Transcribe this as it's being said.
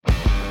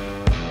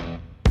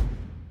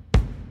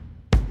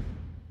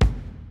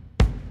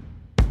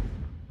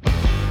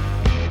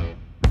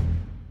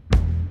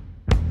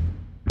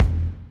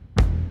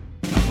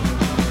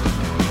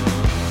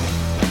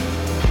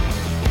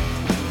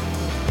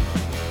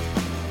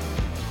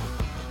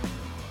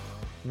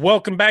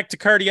Welcome back to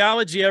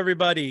Cardiology,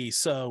 everybody.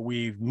 So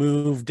we've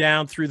moved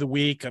down through the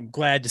week. I'm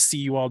glad to see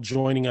you all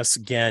joining us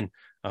again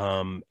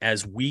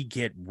as we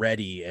get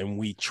ready and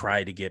we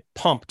try to get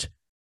pumped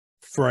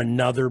for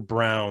another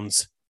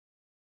Browns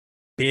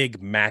big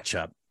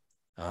matchup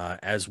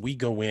as we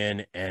go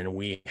in and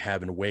we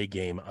have an away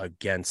game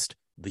against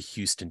the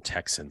Houston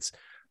Texans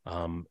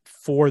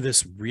for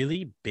this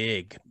really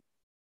big,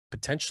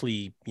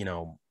 potentially,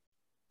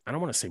 I don't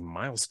want to say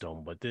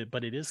milestone,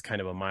 but it is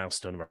kind of a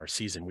milestone of our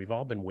season. We've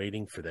all been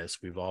waiting for this.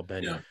 We've all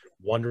been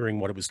wondering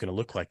what it was going to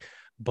look like.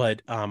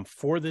 But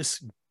for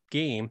this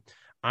game,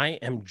 I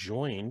am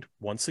joined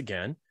once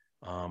again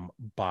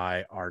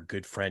by our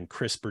good friend,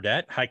 Chris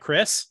Burdett. Hi,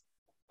 Chris.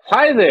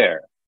 Hi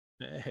there.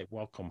 Hey,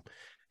 welcome.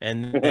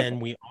 And then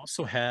we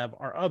also have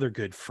our other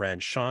good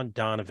friend, Sean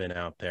Donovan,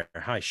 out there.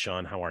 Hi,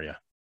 Sean. How are you?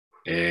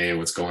 Hey,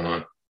 what's going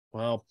on?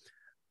 Well,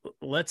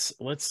 let's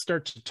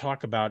start to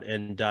talk about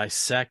and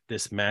dissect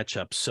this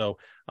matchup. So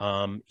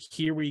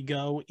here we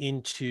go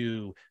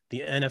into the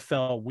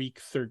NFL Week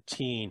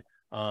 13,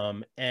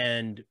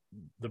 and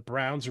the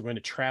Browns are going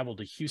to travel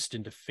to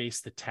Houston to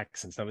face the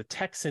Texans. Now, the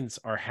Texans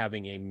are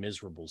having a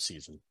miserable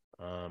season.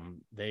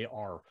 They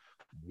are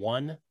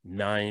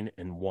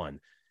 1-9-1.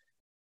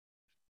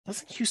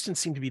 Doesn't Houston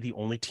seem to be the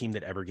only team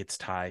that ever gets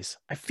ties?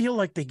 I feel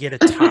like they get a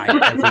tie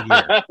every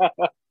year.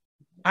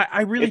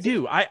 I really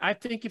do. I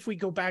think if we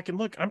go back and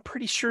look, I'm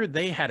pretty sure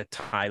they had a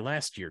tie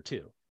last year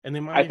too. And they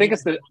might. I think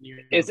it's the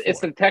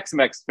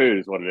Tex-Mex food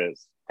is what it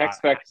is.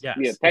 Tex-Mex, yes.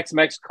 Yeah,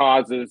 Tex-Mex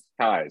causes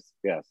ties.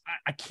 Yes.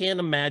 I can't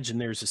imagine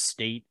there's a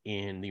state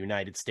in the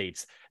United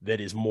States that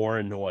is more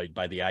annoyed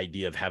by the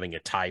idea of having a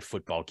tie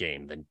football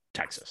game than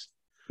Texas.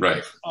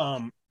 Right.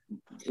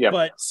 Yeah.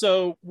 But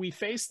so we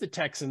face the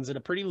Texans at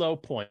a pretty low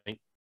point.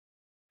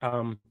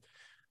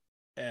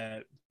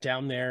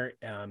 Down there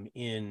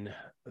in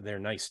their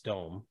nice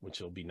dome,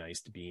 which will be nice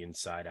to be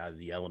inside out of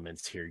the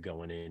elements here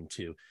going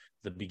into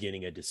the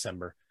beginning of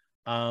December.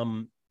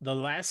 The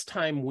last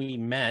time we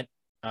met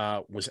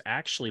was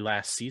actually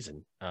last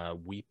season.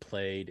 We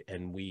played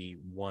and we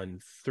won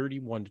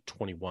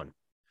 31-21.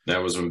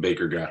 That was when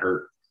Baker got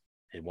hurt.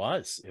 It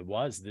was.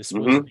 This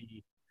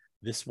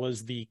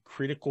was the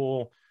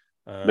critical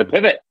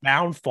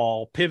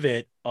the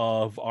pivot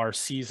of our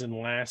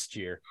season last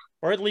year,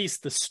 or at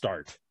least the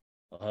start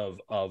of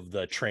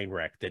the train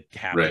wreck that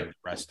happened the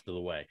rest of the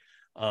way.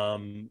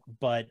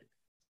 But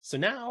so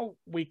now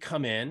we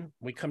come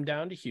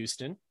down to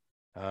Houston.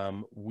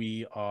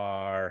 We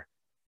are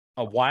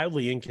a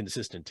wildly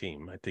inconsistent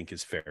team, I think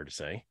is fair to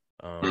say.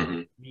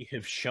 We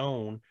have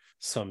shown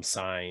some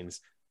signs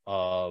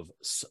of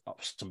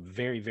some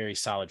very, very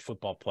solid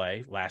football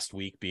play, last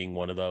week being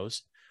one of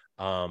those.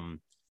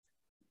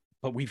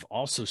 But we've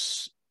also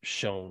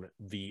shown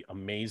the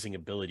amazing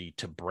ability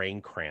to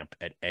brain cramp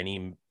at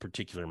any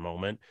particular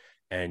moment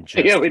and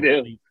just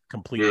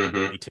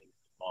completely take them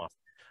off.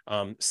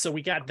 So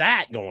we got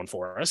that going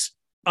for us.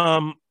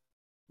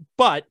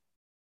 But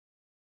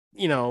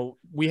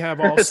we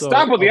have also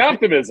stop with the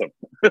optimism.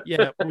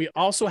 We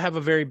also have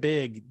a very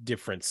big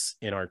difference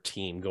in our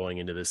team going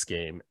into this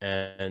game,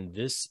 and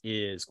this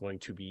is going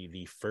to be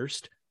the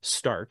first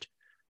start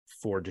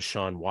for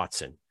Deshaun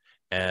Watson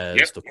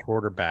as the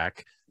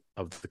quarterback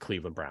of the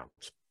Cleveland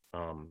Browns.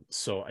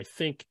 So I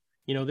think,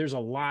 there's a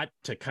lot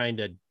to kind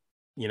of,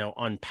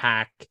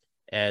 unpack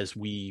as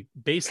we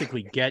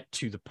basically get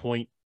to the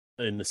point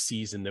in the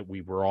season that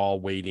we were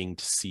all waiting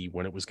to see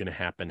when it was going to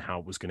happen, how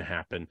it was going to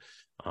happen.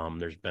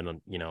 There's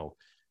been,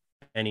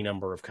 any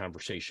number of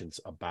conversations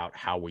about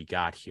how we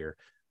got here.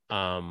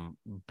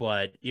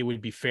 But it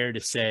would be fair to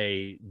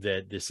say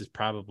that this is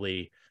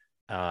probably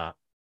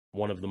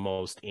one of the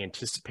most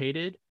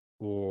anticipated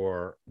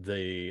or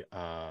the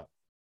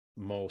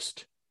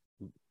most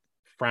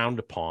frowned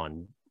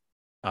upon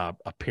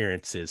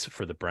appearances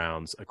for the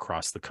Browns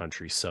across the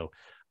country. So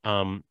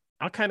I'll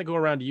kind of go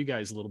around to you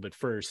guys a little bit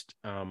first.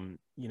 When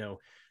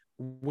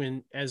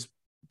as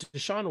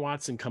Deshaun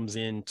Watson comes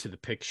into the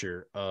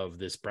picture of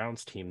this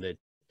Browns team that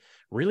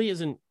really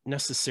isn't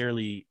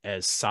necessarily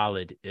as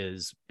solid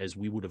as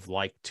we would have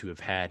liked to have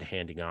had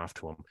handing off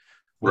to him.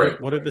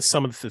 What are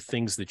some of the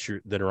things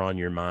that are on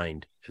your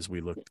mind as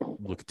we look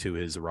to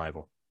his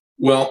arrival?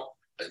 Well,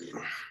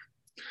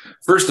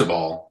 first of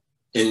all,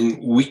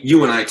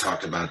 you and I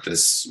talked about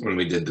this when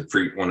we did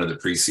one of the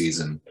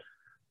preseason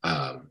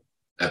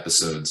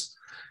episodes.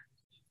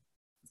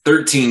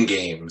 13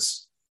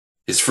 games.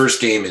 His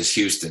first game is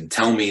Houston.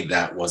 Tell me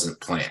that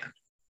wasn't planned.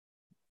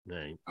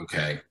 Right.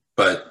 Okay.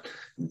 But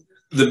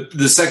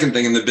the second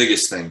thing and the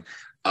biggest thing,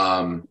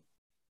 I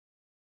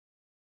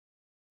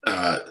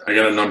got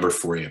a number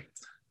for you.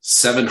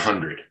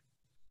 700.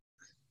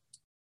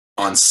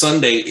 On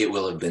Sunday, it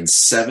will have been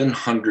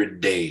 700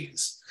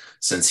 days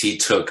since he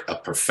took a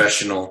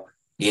professional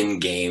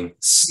in-game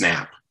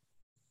snap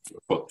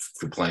for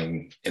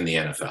playing in the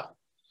NFL.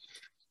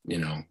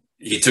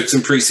 He took some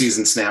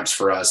preseason snaps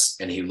for us,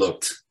 and he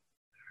looked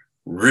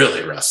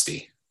really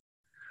rusty.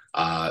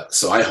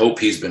 So I hope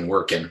he's been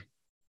working,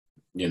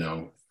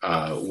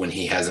 when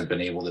he hasn't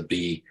been able to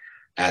be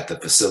at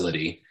the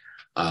facility.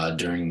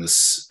 during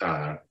this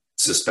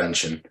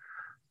suspension.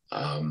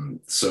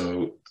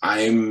 So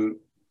I'm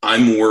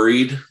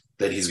worried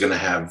that he's going to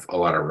have a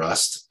lot of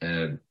rust,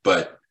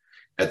 but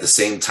at the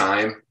same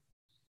time,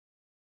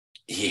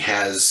 he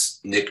has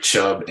Nick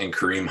Chubb and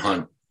Kareem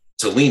Hunt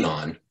to lean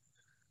on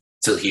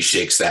till he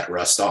shakes that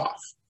rust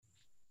off.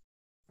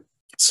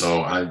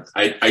 So I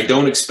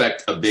don't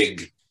expect a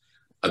big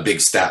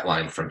stat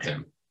line from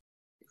him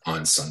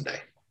on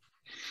Sunday.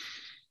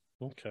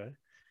 Okay.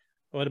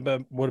 What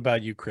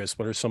about you, Chris?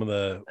 What are some of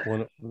the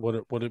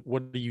what are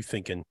you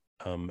thinking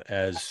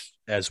as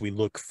we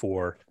look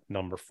for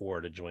number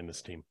 4 to join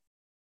this team?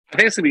 I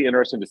think it's going to be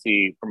interesting to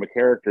see from a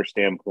character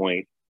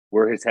standpoint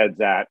where his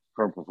head's at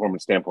from a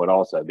performance standpoint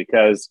also,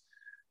 because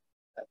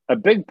a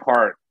big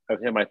part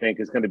of him, I think,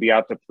 is going to be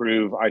out to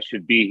prove I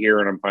should be here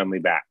and I'm finally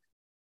back.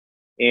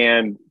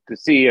 And to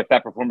see if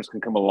that performance can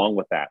come along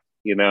with that,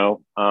 and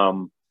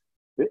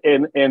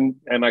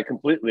I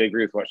completely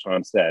agree with what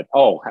Sean said.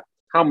 Oh,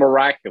 how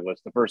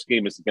miraculous the first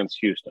game is against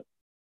Houston.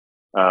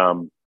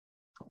 So,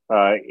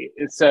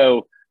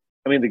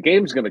 I mean, the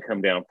game's going to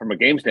come down from a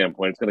game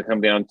standpoint. It's going to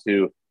come down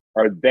to,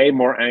 are they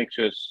more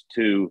anxious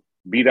to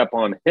beat up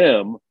on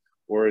him,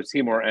 or is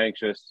he more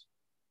anxious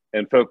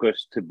and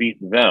focused to beat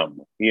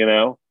them?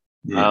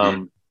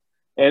 Mm-hmm.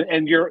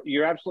 And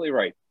you're absolutely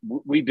right.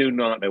 We do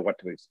not know what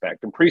to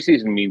expect, and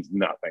preseason means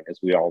nothing, as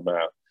we all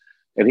know.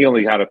 And he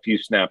only had a few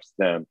snaps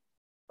then.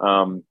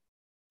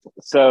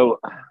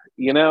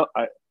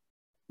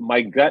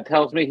 My gut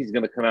tells me he's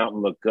going to come out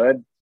and look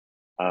good.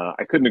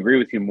 I couldn't agree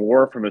with you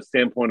more from a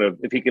standpoint of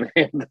if he can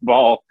hand the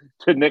ball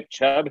to Nick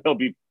Chubb, he'll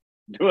be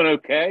doing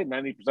okay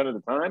 90% of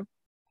the time.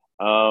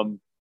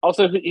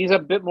 Also, he's a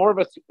bit more of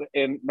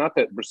and not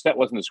that Brissett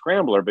wasn't a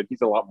scrambler, but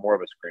he's a lot more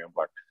of a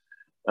scrambler.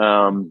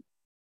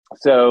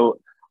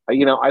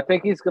 I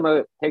think he's going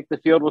to take the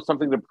field with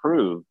something to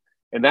prove.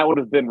 And that would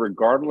have been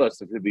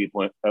regardless of who the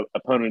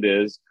opponent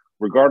is,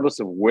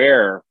 regardless of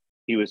where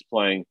he was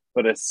playing,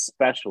 but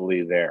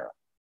especially there.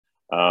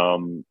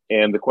 And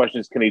the question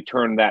is, can he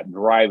turn that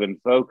drive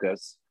and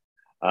focus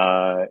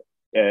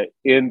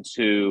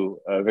into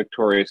a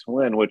victorious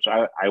win, which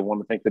I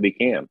want to think that he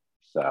can.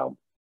 So,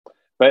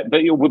 but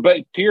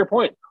to your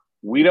point,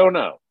 we don't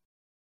know,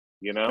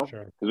 because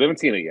we haven't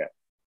seen it yet.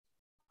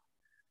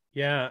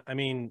 Yeah, I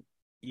mean,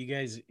 you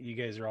guys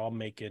are all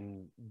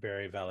making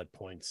very valid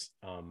points.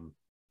 I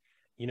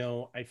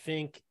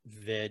think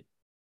that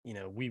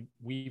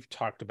we've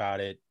talked about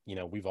it.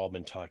 We've all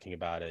been talking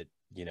about it,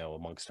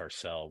 amongst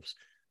ourselves,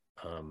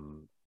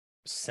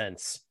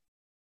 since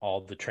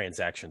all the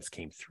transactions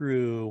came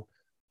through,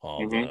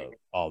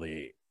 all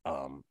the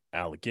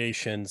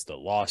allegations, the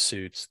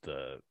lawsuits,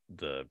 the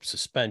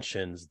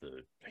suspensions,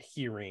 the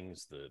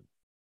hearings,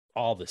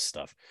 all this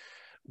stuff.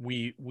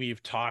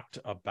 We've talked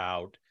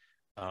about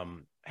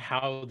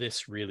how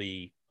this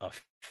really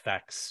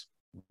affects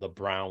the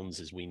Browns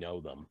as we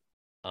know them.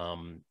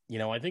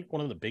 I think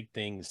one of the big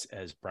things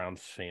as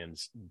Browns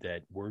fans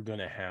that we're going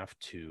to have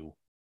to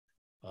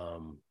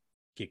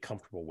get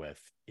comfortable with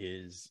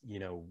is,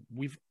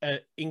 we've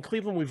in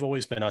Cleveland, we've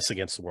always been us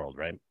against the world,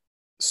 right?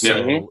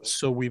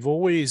 So we've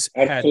always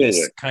had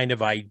this kind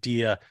of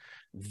idea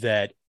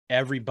that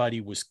everybody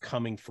was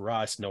coming for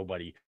us.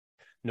 Nobody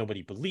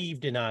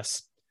believed in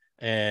us,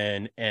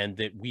 and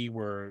that we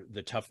were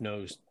the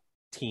tough-nosed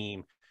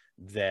team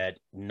that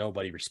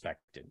nobody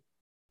respected.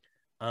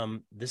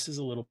 This is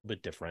a little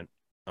bit different.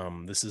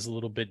 This is a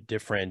little bit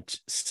different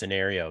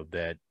scenario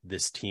that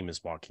this team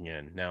is walking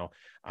in. Now,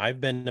 I've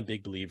been a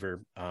big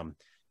believer.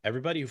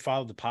 Everybody who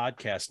followed the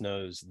podcast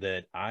knows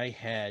that I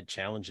had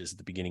challenges at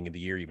the beginning of the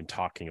year, even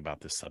talking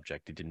about this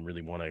subject. I didn't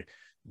really want to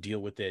deal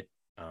with it.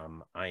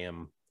 I'm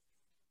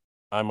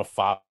a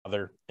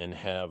father and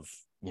have,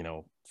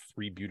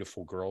 3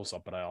 beautiful girls,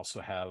 but I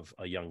also have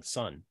a young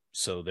son.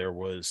 So there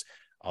was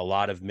a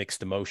lot of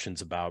mixed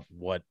emotions about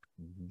what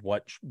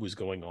was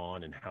going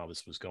on and how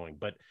this was going.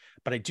 But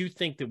I do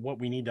think that what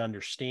we need to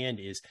understand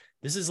is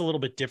this is a little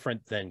bit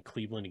different than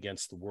Cleveland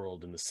against the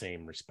world in the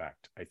same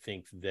respect. I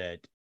think that,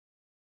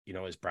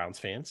 as Browns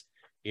fans,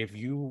 if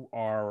you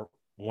are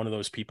one of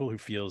those people who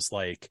feels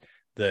like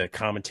the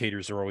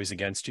commentators are always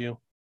against you,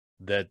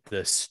 that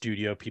the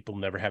studio people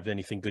never have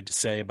anything good to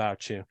say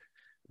about you,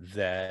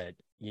 that,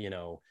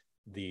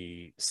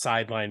 the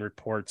sideline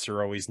reports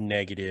are always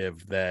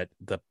negative, that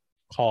the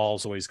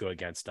calls always go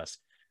against us,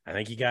 I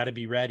think you got to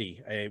be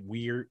ready.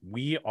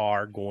 We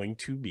are going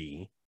to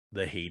be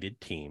the hated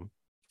team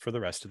for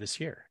the rest of this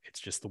year. It's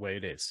just the way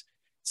it is.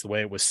 It's the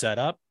way it was set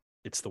up.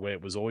 It's the way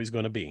it was always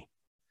going to be.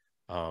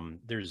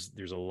 There's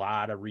a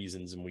lot of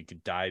reasons, and we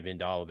could dive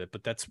into all of it,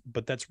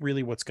 but that's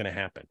really what's going to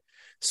happen.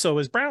 So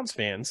as Browns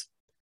fans,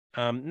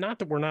 not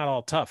that we're not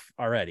all tough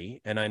already,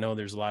 and I know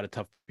there's a lot of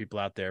tough people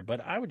out there, but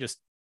I would just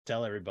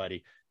tell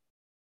everybody,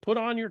 put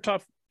on your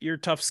tough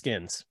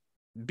skins.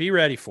 Be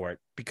ready for it,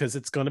 because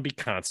it's going to be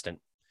constant.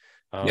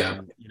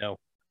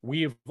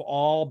 We've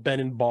all been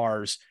in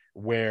bars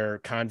where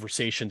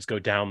conversations go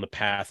down the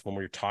path when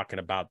we're talking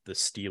about the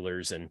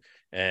Steelers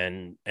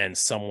and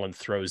someone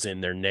throws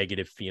in their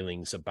negative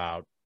feelings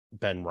about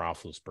Ben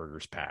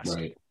Roethlisberger's past.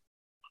 Right.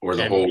 Or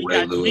the And whole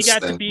Ray Lewis thing with the we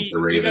got to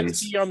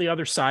Ravens. be on the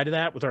other side of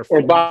that with our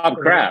Or Bob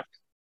Kraft.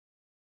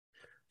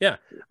 Yeah.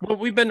 Well,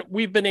 we've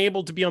been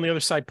able to be on the other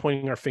side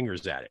pointing our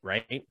fingers at it,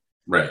 right?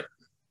 Right.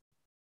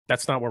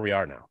 That's not where we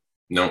are now.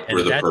 No,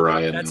 we're the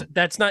pariah now.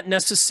 That's not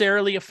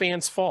necessarily a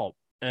fan's fault.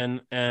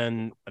 And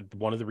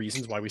one of the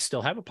reasons why we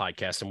still have a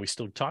podcast and we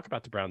still talk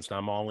about the Browns and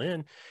I'm all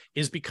in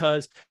is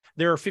because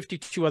there are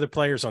 52 other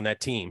players on that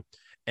team.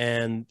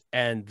 And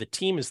the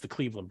team is the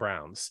Cleveland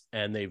Browns,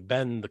 and they've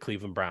been the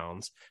Cleveland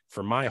Browns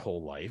for my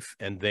whole life,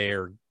 and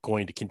they're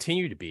going to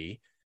continue to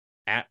be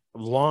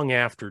long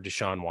after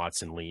Deshaun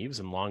Watson leaves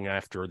and long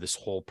after this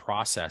whole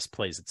process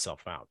plays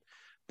itself out.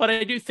 But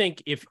I do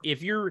think if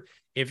you're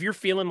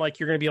feeling like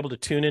you're going to be able to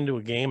tune into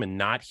a game and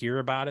not hear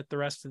about it the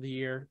rest of the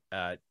year,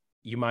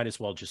 you might as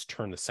well just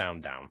turn the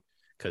sound down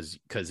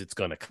because it's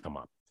going to come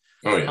up.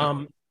 Oh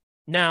yeah.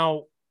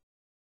 Now,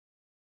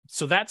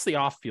 so that's the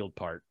off-field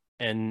part.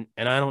 And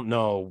I don't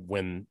know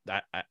when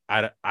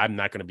I'm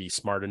not going to be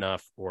smart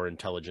enough or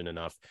intelligent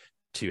enough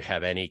to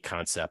have any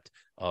concept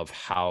of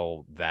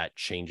how that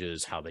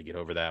changes, how they get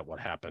over that, what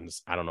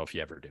happens. I don't know if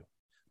you ever do.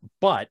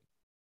 But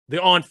the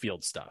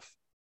on-field stuff,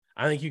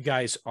 I think you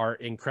guys are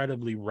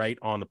incredibly right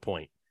on the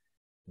point.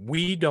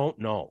 We don't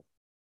know.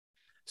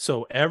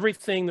 So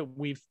everything that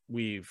we've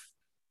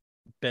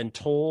been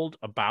told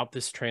about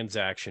this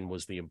transaction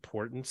was the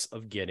importance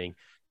of getting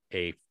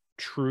a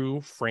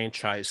true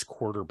franchise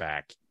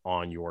quarterback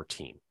on your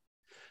team,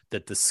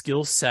 that the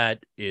skill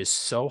set is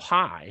so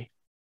high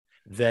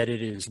that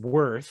it is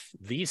worth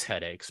these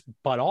headaches,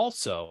 but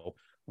also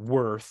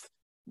worth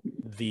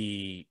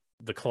the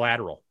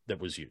collateral that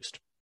was used.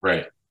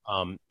 Right.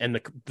 And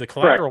the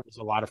collateral was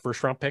a lot of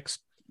first round picks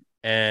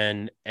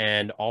and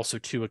also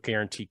to a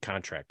guaranteed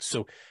contract.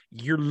 So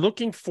you're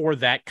looking for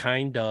that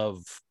kind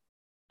of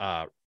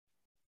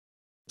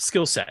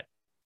skill set.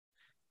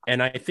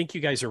 And I think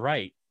you guys are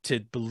right to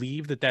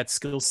believe that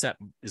skill set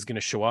is going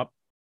to show up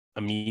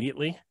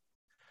immediately.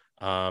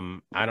 I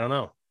don't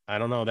know.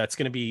 That's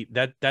going to be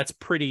that's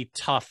pretty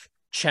tough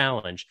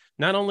challenge.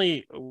 Not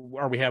only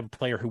are we have a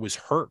player who was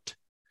hurt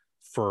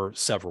for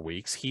several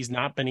weeks, he's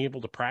not been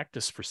able to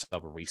practice for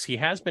several weeks. He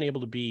has been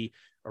able to be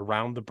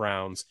around the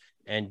Browns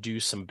and do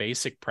some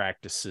basic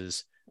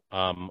practices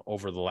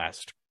over the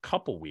last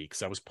couple weeks.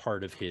 That was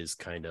part of his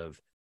kind of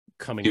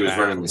coming back. He was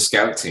running the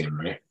scout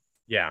team, right?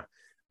 Yeah.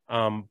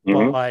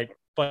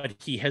 But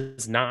he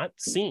has not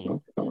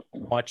seen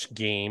much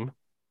game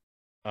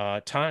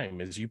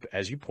time, as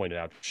you pointed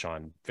out,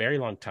 Sean. Very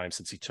long time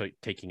since he took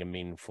taking a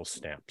meaningful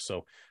snap.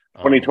 So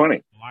 2020,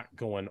 a lot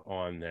going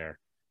on there.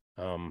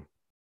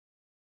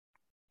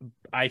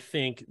 I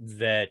think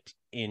that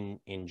in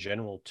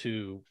general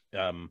too,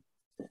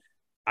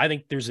 I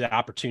think there's an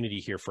opportunity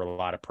here for a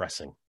lot of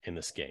pressing in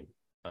this game.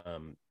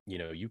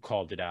 You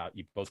called it out.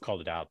 You both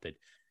called it out that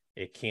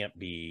it can't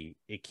be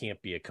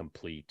a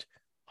complete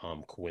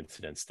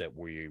coincidence that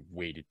we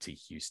waited to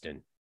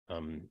Houston.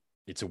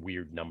 It's a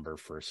weird number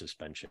for a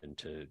suspension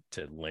to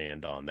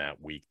land on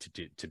that week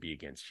to be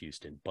against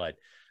Houston. But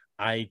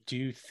I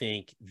do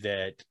think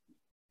that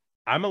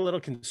I'm a little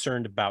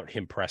concerned about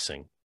him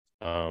pressing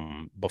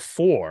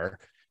before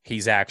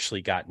he's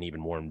actually gotten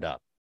even warmed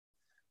up.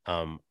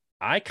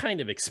 I kind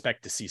of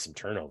expect to see some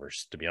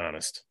turnovers, to be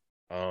honest.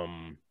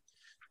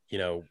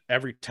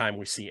 Every time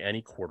we see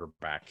any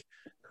quarterback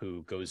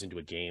who goes into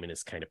a game and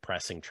is kind of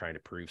pressing, trying to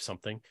prove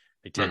something,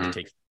 they tend to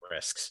take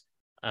risks.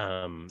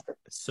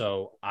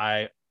 So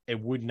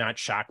it would not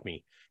shock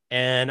me.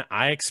 And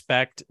I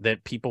expect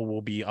that people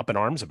will be up in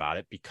arms about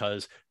it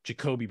because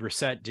Jacoby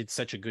Brissett did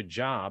such a good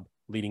job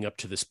leading up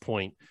to this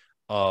point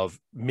of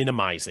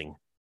minimizing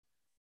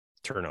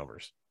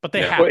turnovers. But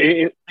they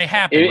happen. They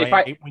happen,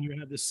 right? When you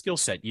have this skill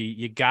set,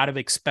 you got to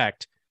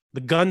expect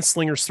the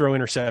gunslingers throw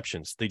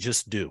interceptions. They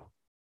just do.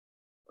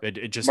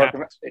 It just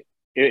happens.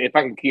 If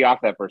I can key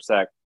off that for a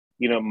sec,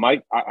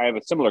 Mike, I have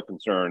a similar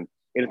concern.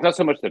 And it's not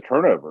so much the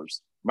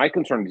turnovers. My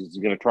concern is he's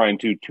going to try and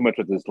do too much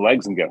with his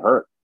legs and get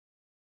hurt.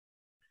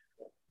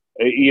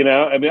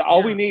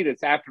 All we need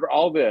is after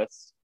all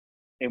this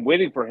and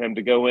waiting for him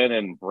to go in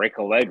and break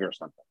a leg or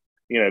something,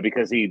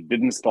 because he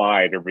didn't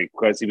slide or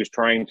because he was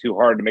trying too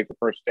hard to make the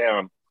first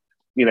down,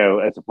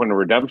 as a point of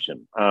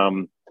redemption.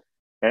 And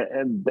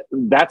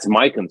that's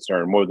my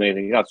concern more than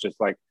anything else. Just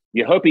like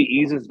you hope he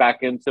eases back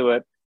into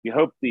it. You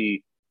hope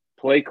the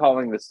play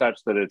calling is such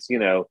that it's,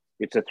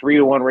 it's a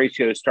 3-to-1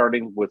 ratio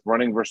starting with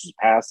running versus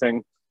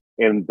passing.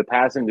 And the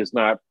passing is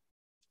not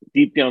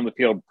deep down the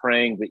field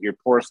praying that your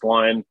porous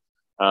line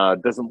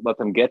doesn't let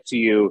them get to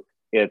you.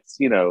 It's,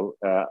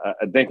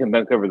 a dink and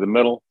dunk over the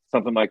middle,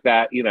 something like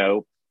that,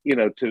 to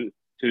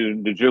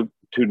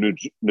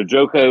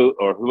Njoku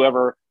or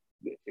whoever,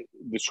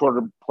 the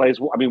shorter plays.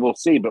 I mean, we'll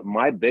see. But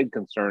my big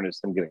concern is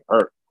him getting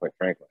hurt, quite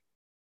frankly.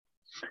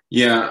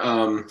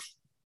 Yeah.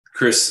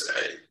 Chris,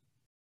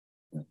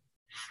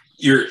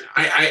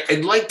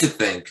 I'd like to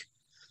think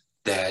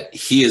that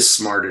he is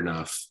smart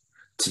enough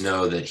to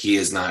know that he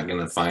is not going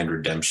to find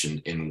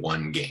redemption in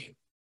one game.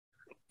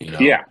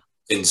 Yeah.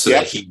 And so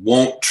that he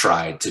won't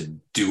try to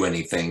do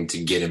anything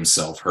to get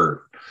himself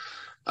hurt,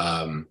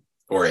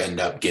 or end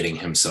up getting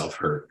himself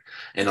hurt.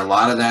 And a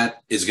lot of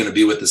that is going to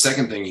be with the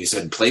second thing you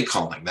said, play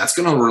calling. That's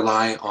going to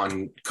rely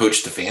on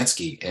Coach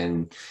Stefanski.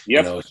 And,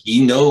 you know,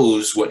 he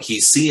knows what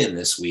he's seeing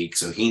this week.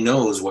 So he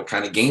knows what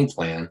kind of game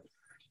plan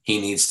he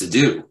needs to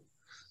do.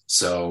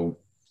 So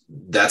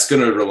that's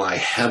going to rely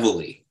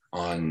heavily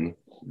on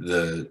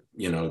the,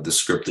 you know, the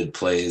scripted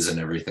plays and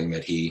everything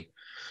that he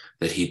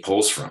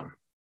pulls from.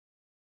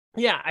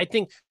 Yeah, I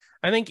think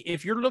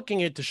if you're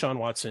looking at Deshaun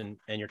Watson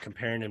and you're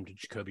comparing him to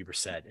Jacoby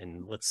Brissett,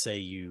 and let's say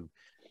you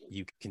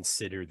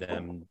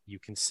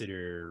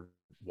consider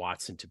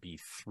Watson to be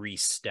 3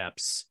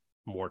 steps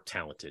more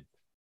talented.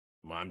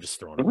 Well, I'm just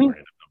throwing a random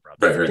number out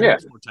there.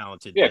 Right. More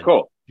talented than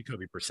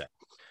Jacoby Brissett.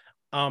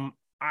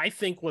 I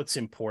think what's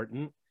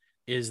important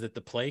is that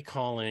the play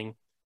calling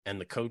and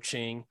the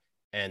coaching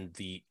and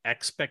the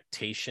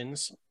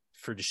expectations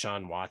for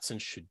Deshaun Watson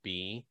should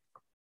be,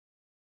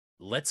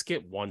 let's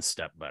get 1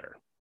 step better.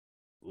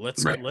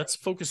 Let's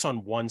focus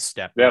on 1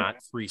 step,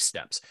 not 3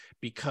 steps,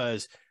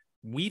 because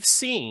we've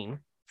seen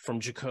from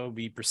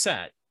Jacoby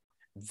Brissett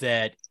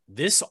that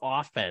this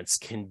offense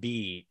can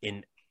be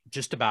in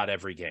just about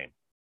every game.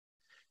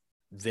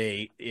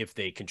 If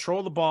they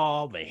control the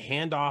ball, they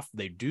hand off,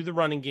 they do the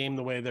running game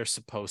the way they're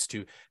supposed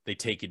to, they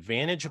take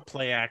advantage of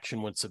play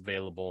action when it's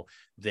available,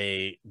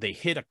 they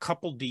hit a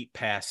couple deep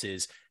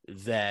passes,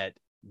 that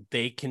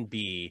they can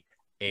be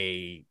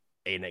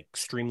an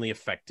extremely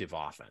effective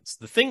offense.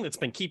 The thing that's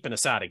been keeping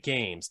us out of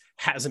games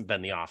hasn't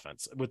been the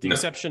offense, with the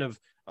exception of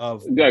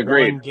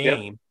one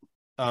game.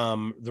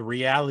 The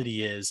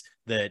reality is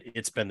that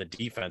it's been the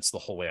defense the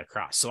whole way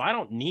across. So I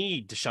don't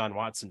need Deshaun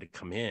Watson to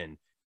come in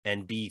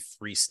and be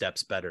 3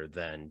 steps better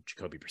than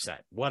Jacoby Brissett.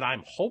 What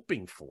I'm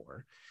hoping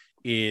for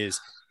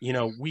is, you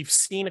know, we've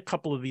seen a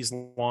couple of these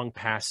long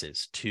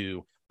passes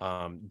to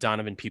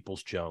Donovan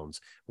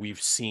Peoples-Jones.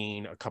 We've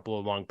seen a couple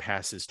of long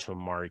passes to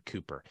Amari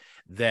Cooper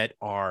that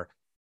are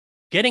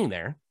getting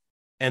there,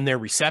 and their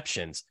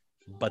receptions,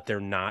 but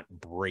they're not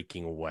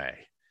breaking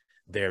away.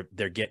 They're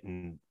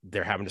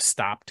having to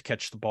stop to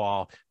catch the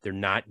ball. They're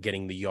not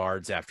getting the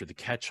yards after the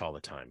catch all the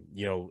time.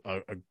 You know,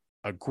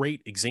 a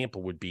great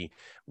example would be,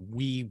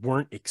 we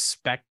weren't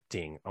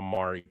expecting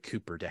Amari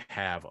Cooper to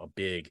have a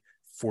big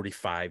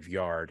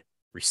 45-yard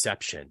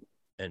reception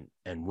and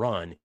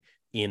run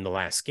in the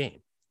last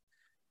game,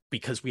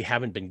 because we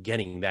haven't been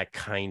getting that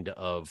kind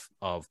of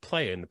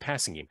play in the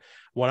passing game.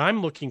 What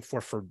I'm looking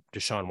for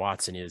Deshaun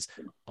Watson is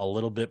a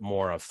little bit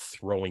more of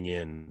throwing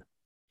in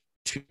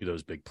to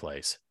those big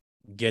plays,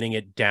 getting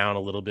it down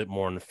a little bit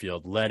more in the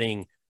field,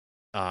 letting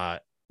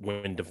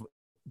when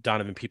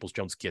Donovan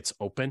Peoples-Jones gets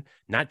open,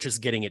 not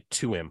just getting it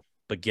to him,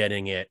 but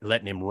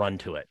letting him run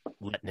to it,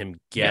 letting him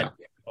get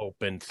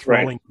open,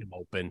 throwing him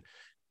open,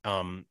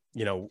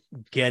 you know,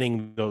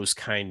 getting those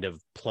kind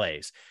of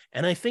plays.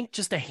 And I think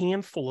just a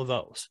handful of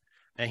those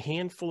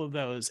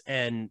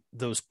and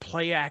those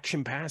play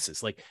action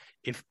passes. Like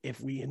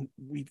if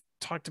we've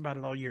talked about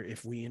it all year,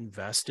 if we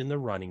invest in the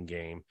running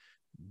game,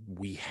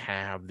 we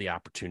have the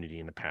opportunity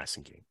in the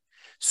passing game.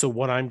 So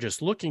what I'm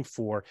just looking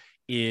for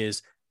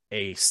is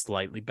a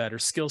slightly better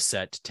skill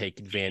set to take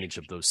advantage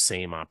of those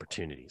same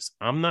opportunities.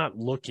 I'm not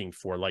looking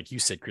for, like you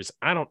said, Chris,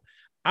 I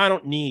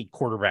don't need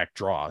quarterback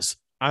draws.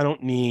 I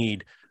don't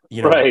need,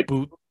 you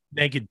know,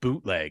 naked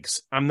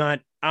bootlegs. I'm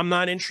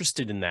not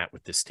interested in that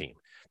with this team.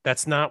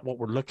 That's not what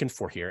we're looking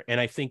for here. And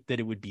I think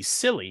that it would be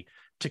silly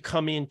to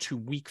come into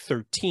week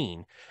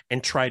 13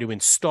 and try to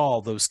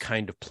install those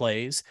kind of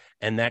plays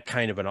and that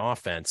kind of an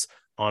offense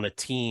on a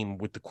team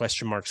with the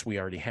question marks we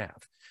already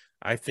have.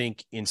 I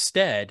think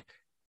instead,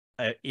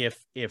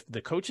 if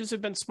the coaches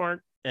have been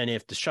smart, and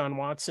if Deshaun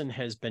Watson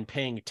has been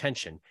paying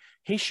attention,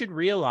 he should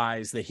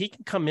realize that he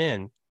can come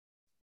in,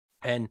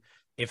 and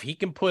if he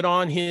can put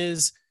on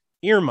his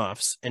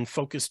earmuffs and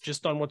focus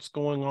just on what's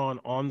going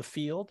on the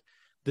field,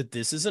 that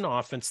this is an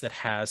offense that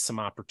has some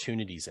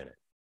opportunities in it.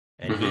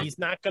 And he's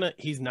not,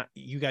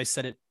 you guys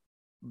said it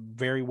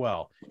very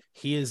well.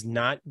 He is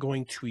not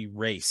going to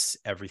erase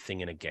everything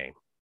in a game.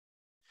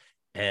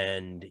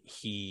 And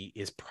he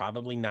is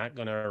probably not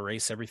going to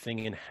erase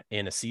everything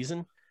in a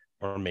season,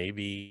 or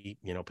maybe,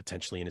 you know,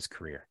 potentially in his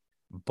career.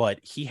 But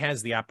he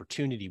has the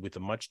opportunity with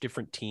a much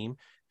different team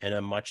and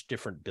a much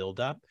different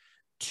buildup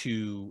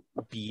to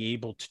be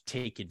able to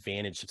take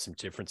advantage of some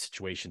different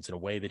situations in a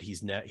way that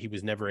he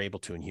was never able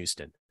to in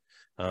Houston.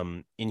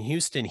 In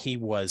Houston, he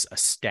was a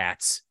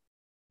stats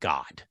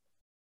god,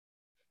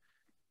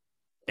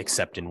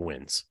 except in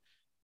wins.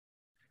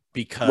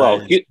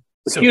 Because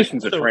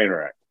Houston's a train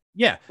wreck.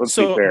 Yeah.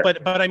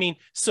 But I mean,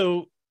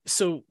 so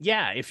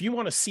yeah, if you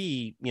want to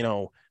see, you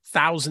know,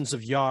 thousands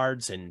of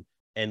yards and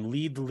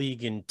lead the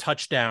league in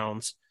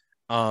touchdowns,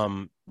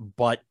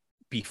 but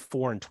be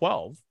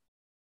 4-12,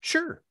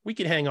 sure, we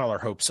could hang all our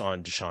hopes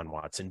on Deshaun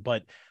Watson.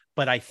 But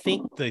I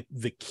think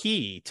the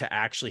key to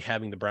actually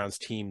having the Browns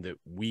team that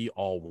we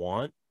all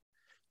want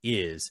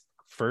is,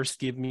 first,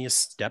 give me a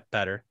step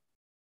better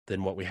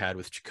than what we had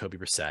with Jacoby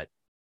Brissett.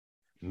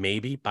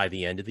 Maybe by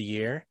the end of the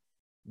year,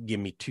 give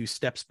me 2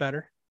 steps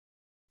better,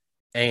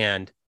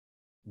 and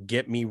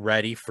get me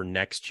ready for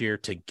next year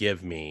to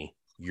give me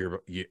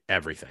your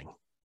everything.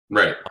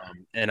 Right.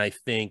 And I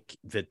think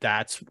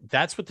that's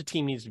what the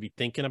team needs to be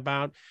thinking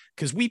about,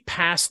 because we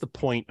passed the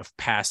point of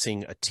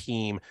passing a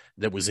team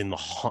that was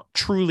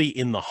truly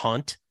in the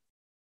hunt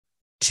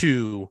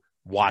to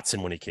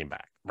Watson when he came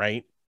back.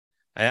 Right.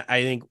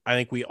 I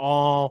think we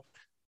all,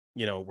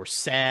 we're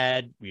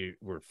sad.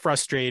 We're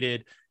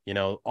frustrated,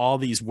 all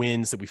these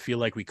wins that we feel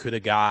like we could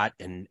have got,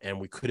 and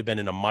we could have been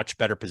in a much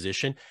better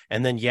position.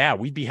 And then,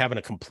 we'd be having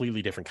a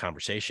completely different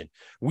conversation.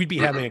 We'd be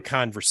having a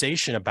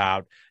conversation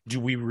about, do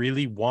we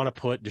really want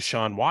to put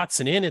Deshaun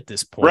Watson in at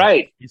this point?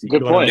 Right. Is he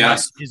Good point.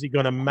 Is he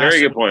going to mess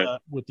Very good point.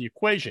 with the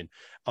equation?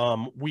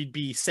 We'd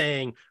be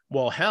saying,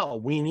 well, hell,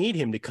 we need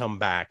him to come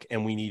back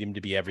and we need him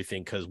to be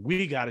everything, because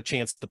we got a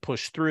chance to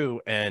push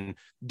through and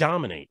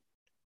dominate.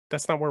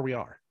 That's not where we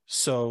are.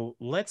 So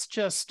let's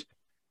just,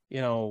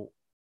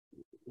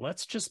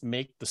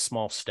 make the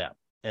small step,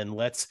 and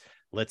let's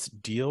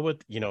deal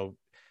with,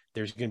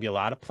 there's going to be a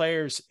lot of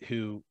players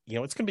who,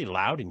 it's going to be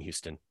loud in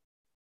Houston.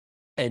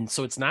 And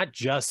so it's not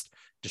just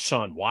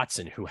Deshaun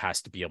Watson who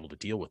has to be able to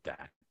deal with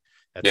that.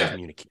 That's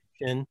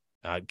communication.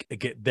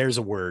 There's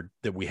a word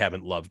that we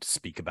haven't loved to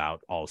speak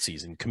about all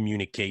season: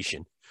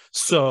 communication.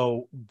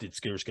 So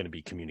there's going to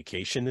be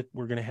communication that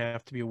we're going to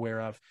have to be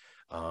aware of.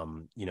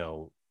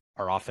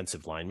 Our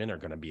offensive linemen are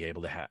going to be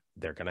able to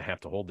they're going to have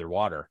to hold their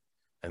water,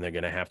 and they're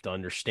going to have to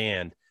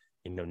understand,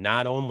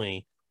 not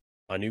only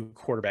a new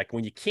quarterback,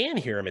 when you can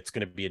hear him, it's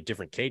going to be a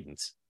different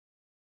cadence.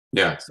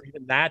 Yeah. So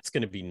even that's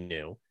going to be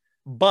new.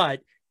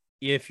 But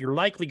if you're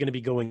likely going to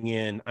be going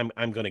in,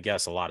 I'm going to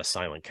guess a lot of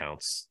silent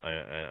counts.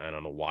 I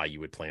don't know why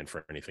you would plan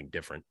for anything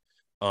different.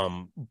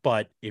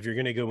 But if you're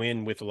going to go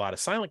in with a lot of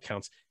silent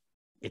counts,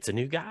 it's a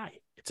new guy.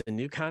 It's a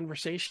new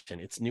conversation.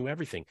 It's new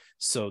everything.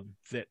 So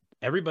that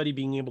everybody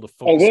being able to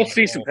focus. Oh, we'll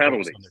see some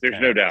penalties. There's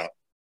no doubt.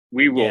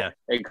 We will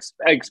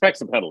expect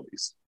some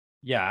penalties.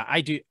 Yeah,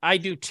 I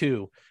do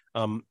too.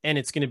 And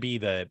it's going to be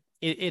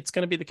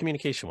the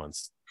communication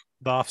ones,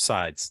 the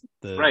offsides,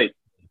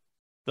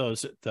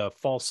 the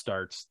false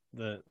starts,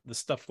 the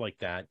stuff like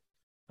that.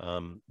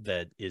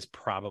 That is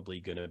probably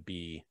going to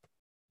be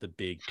the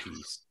big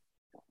piece.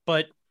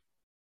 But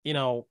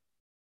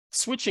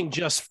switching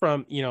just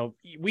from,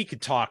 we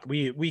could talk,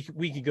 we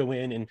could go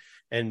in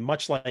and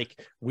much like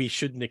we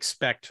shouldn't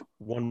expect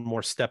one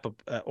more step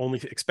up, only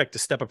expect a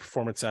step up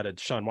performance out of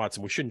Deshaun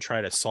Watson. We shouldn't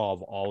try to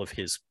solve all of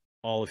his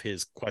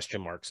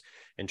question marks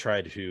and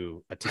try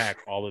to attack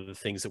all of the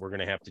things that we're going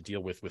to have to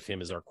deal with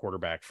him as our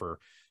quarterback for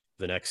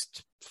the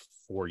next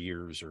 4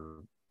 years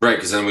or. Right.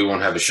 Because then we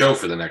won't have a show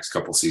for the next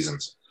couple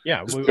seasons.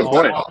 Yeah. We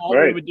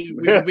would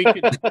do, we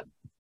could,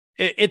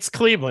 it's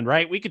Cleveland,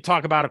 right? We could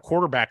talk about a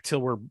quarterback till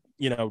we're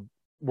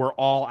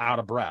all out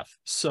of breath.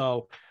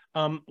 So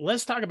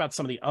let's talk about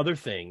some of the other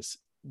things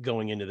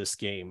going into this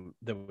game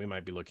that we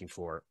might be looking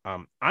for.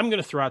 I'm going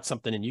to throw out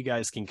something, and you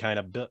guys can kind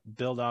of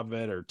build off of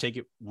it or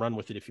run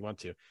with it if you want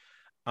to.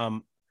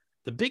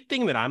 The big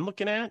thing that I'm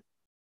looking at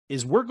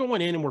is we're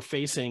going in and we're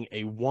facing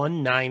a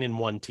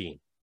 1-9-1 team.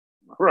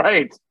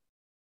 Right.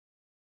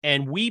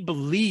 And we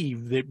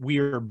believe that we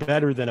are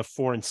better than a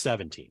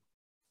 4-7 team.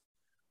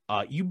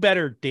 You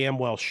better damn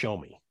well show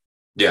me.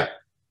 Yeah.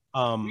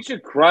 We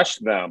should crush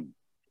them.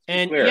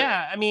 And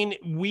I mean,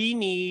 we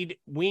need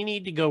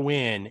to go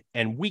in,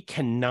 and we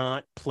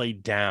cannot play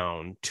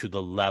down to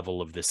the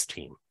level of this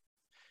team.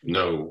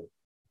 No.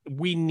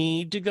 We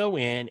need to go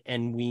in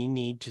and we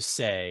need to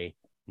say,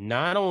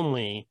 not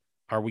only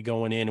are we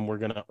going in and we're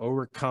going to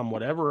overcome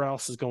whatever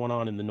else is going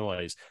on in the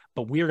noise,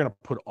 but we are going to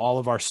put all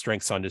of our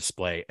strengths on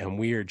display, and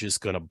we are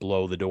just going to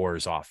blow the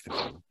doors off.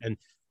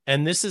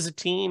 And this is a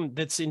team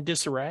that's in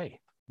disarray.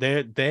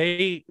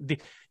 We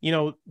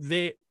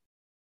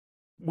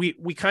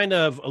kind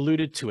of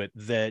alluded to it,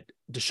 that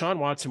Deshaun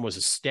Watson was a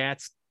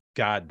stats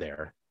god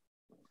there,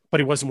 but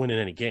he wasn't winning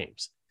any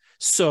games.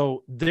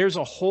 So there's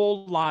a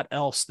whole lot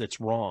else that's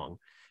wrong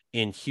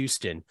in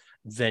Houston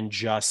than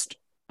just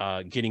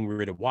getting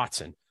rid of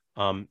Watson.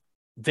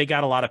 They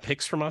got a lot of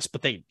picks from us,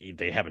 but they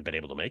haven't been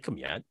able to make them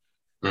yet.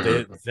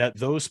 Mm-hmm.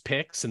 Those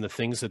picks and the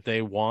things that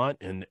they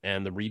want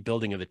and the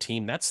rebuilding of the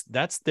team,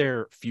 that's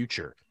their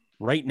future.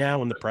 Right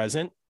now in the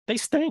present, they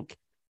stink.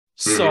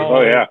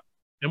 So,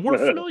 and we're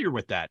familiar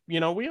with that.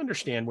 We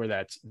understand where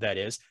that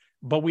is,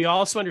 but we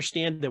also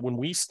understand that when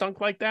we stunk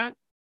like that,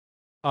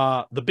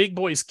 the big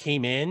boys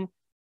came in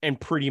and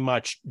pretty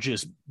much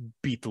just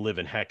beat the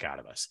living heck out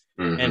of us.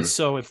 Mm-hmm. And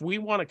so if we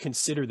want to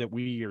consider that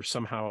we are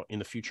somehow in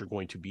the future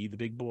going to be the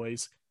big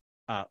boys,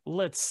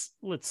 let's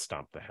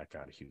stomp the heck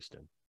out of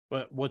Houston.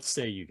 But what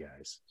say you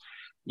guys?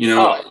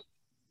 No,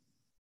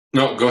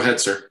 go ahead,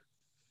 sir.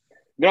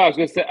 No, I was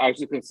just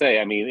going to say,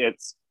 I mean,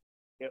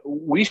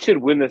 we should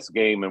win this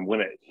game and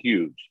win it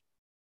huge.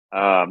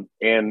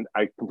 And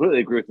I completely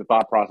agree with the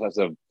thought process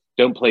of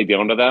don't play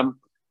down to them.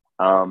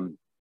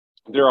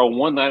 They're a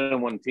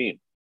 1-9-1 team.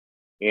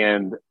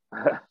 And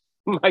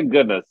my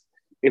goodness,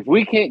 if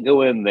we can't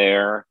go in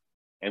there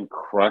and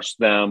crush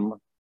them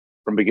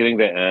from beginning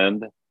to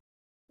end,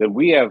 then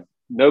we have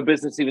no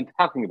business even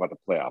talking about the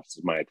playoffs,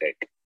 is my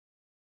take.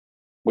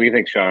 What do you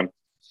think, Sean?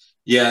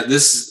 Yeah,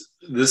 this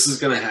is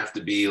going to have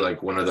to be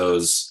like one of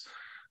those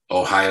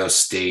Ohio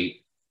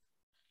State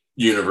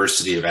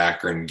University of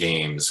Akron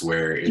games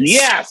where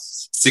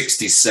it's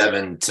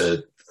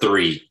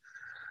 67-3,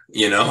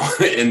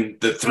 and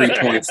the 3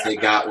 points they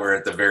got were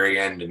at the very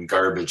end in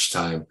garbage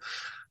time.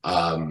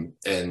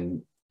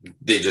 And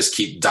they just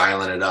keep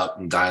dialing it up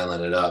and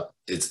dialing it up.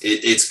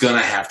 It's going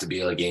to have to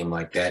be a game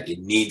like that. It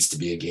needs to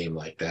be a game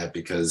like that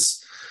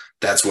because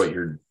that's what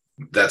you're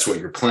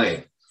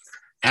playing.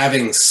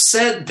 Having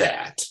said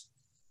that,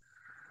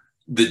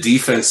 the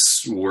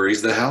defense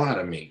worries the hell out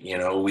of me.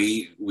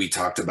 We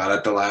talked about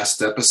it the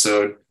last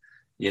episode.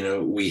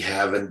 We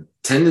have a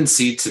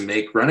tendency to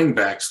make running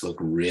backs look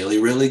really,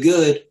 really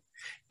good.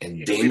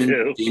 And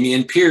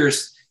Dameon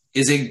Pierce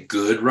is a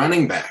good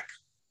running back.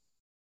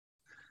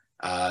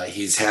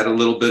 He's had a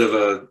little bit of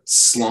a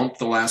slump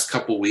the last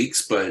couple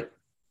weeks, but,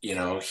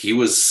 he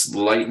was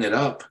lighting it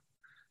up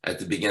at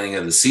the beginning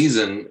of the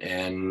season,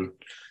 and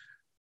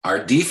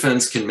our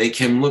defense can make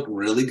him look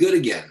really good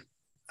again.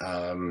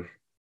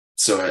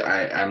 So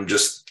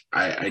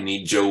I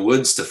need Joe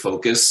Woods to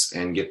focus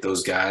and get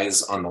those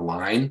guys on the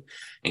line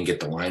and get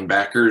the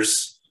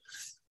linebackers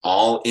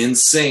all in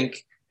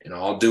sync and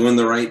all doing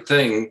the right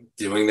thing,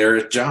 doing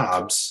their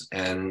jobs.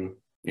 And,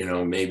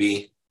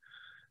 maybe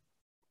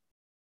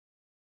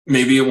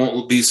it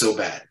won't be so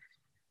bad.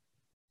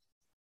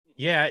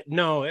 Yeah,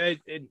 no,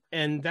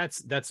 and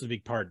that's the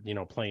big part,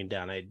 playing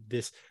down.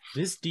 This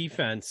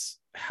defense,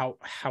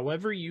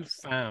 however you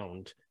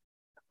found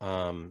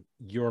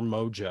your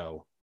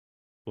mojo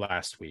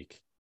last week,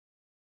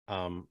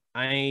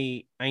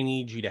 I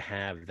need you to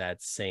have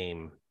that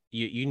same.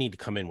 You need to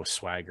come in with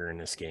swagger in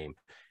this game,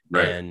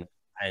 right?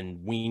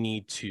 And we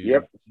need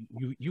to.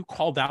 You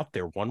called out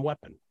their one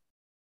weapon,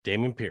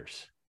 Dameon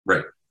Pierce,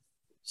 right?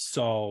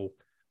 So,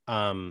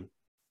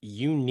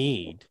 you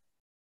need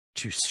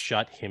to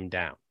shut him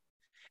down.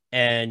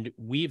 And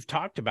we've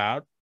talked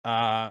about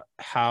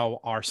how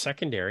our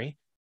secondary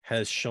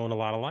has shown a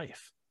lot of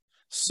life.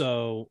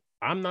 So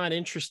I'm not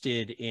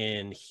interested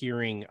in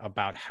hearing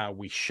about how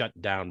we shut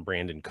down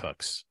Brandon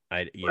Cooks.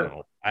 I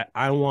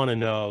want to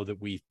know that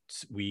we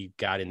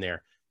got in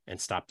there and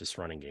stopped this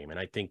running game. And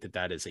I think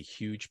that is a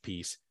huge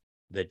piece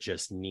that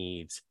just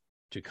needs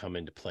to come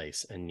into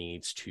place and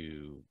needs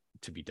to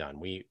be done.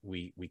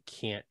 We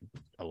can't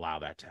allow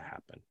that to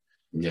happen.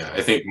 Yeah,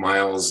 I think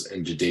Miles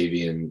and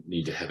Jadeveon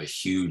need to have a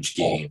huge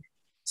game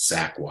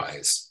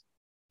sack-wise.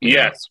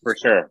 Yes, for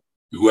sure.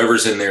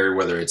 Whoever's in there,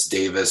 whether it's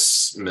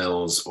Davis,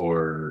 Mills,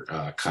 or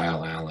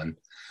Kyle Allen,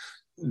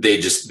 they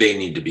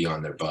need to be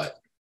on their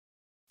butt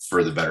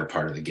for the better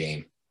part of the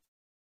game.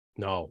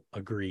 No,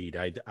 agreed.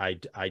 I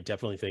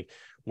definitely think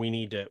we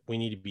need to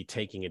be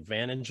taking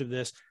advantage of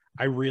this.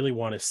 I really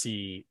want to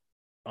see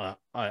a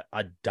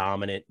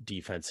dominant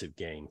defensive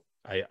game.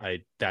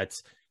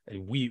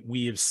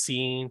 We have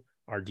seen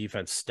our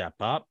defense step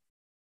up,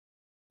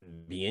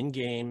 be in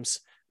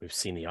games. We've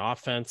seen the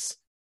offense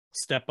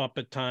step up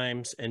at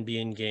times and be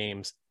in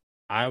games.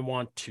 I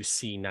want to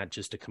see not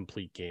just a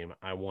complete game.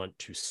 I want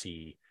to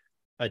see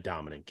a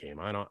dominant game.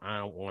 I don't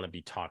want to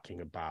be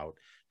talking about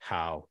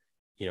how,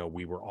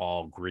 we were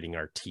all gritting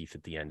our teeth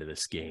at the end of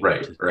this game.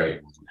 Right.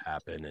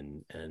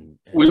 Happen and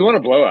we want a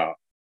blowout.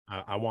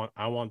 I want,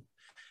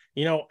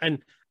 and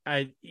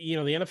the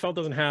NFL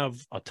doesn't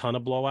have a ton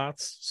of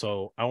blowouts,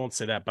 so I won't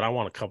say that, but I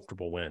want a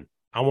comfortable win.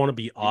 I want to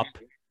be up.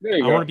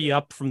 I want to be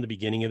up from the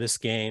beginning of this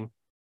game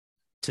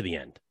to the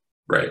end.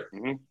 Right.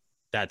 Mm-hmm.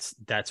 That's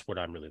what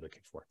I'm really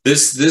looking for.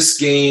 This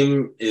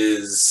game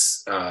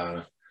is,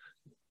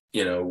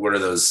 one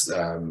of those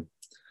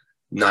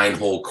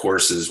 9-hole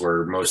courses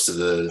where most of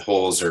the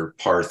holes are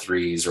par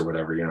threes or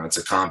whatever. It's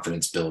a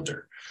confidence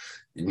builder.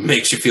 It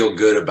makes you feel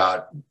good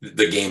about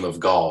the game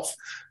of golf.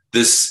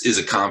 This is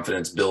a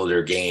confidence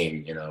builder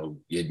game.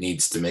 It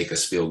needs to make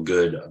us feel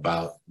good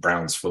about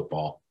Browns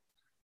football.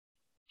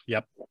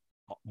 Yep.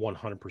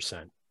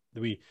 100%.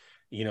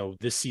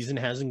 This season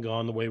hasn't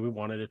gone the way we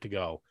wanted it to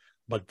go,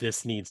 but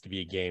this needs to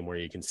be a game where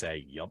you can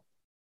say, yep,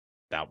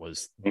 that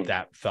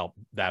felt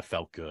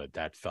good.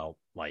 That felt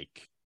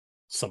like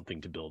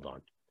something to build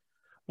on.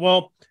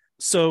 Well,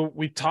 so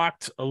we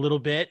talked a little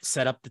bit,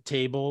 set up the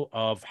table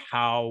of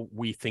how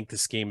we think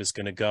this game is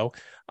going to go,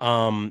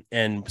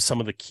 and some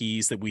of the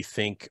keys that we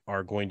think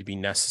are going to be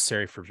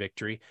necessary for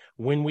victory.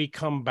 When we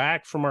come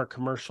back from our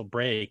commercial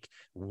break,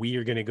 we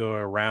are going to go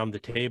around the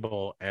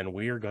table and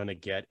we are going to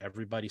get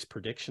everybody's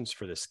predictions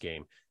for this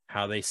game,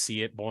 how they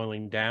see it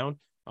boiling down,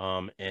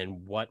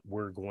 and what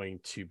we're going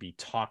to be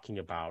talking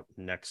about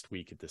next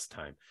week at this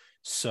time.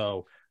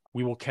 So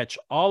we will catch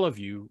all of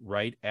you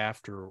right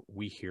after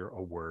we hear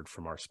a word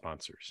from our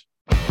sponsors.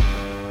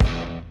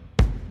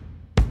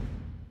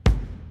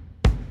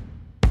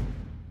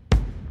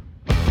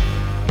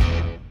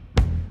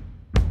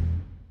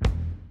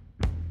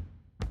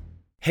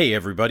 Hey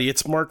everybody,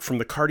 it's Mark from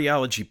the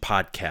Cardiology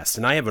Podcast,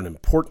 and I have an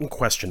important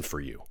question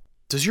for you.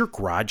 Does your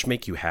garage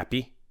make you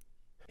happy?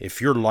 If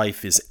your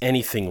life is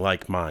anything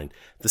like mine,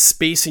 the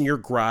space in your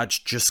garage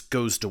just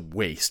goes to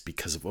waste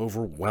because of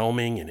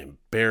overwhelming and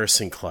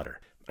embarrassing clutter.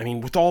 I mean,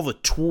 with all the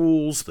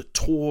tools, the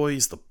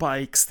toys, the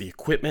bikes, the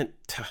equipment,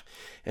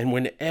 and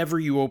whenever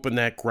you open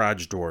that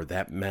garage door,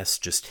 that mess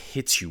just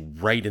hits you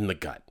right in the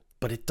gut.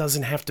 But it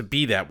doesn't have to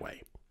be that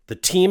way. The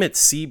team at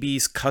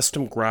CB's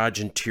Custom Garage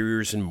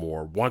Interiors and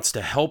More wants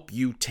to help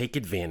you take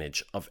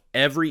advantage of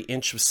every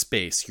inch of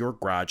space your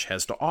garage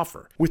has to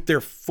offer with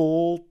their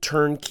full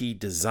turnkey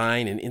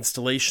design and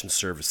installation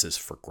services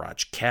for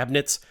garage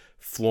cabinets,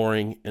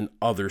 flooring, and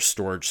other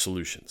storage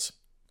solutions.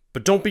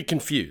 But don't be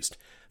confused.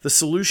 The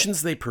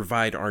solutions they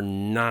provide are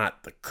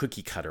not the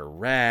cookie-cutter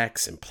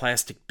racks and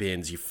plastic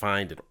bins you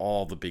find at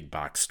all the big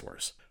box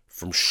stores.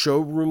 From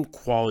showroom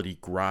quality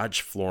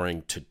garage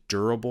flooring to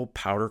durable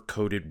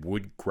powder-coated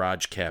wood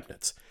garage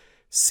cabinets,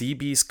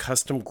 CB's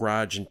Custom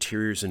Garage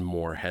Interiors and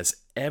More has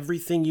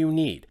everything you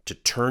need to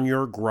turn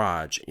your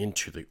garage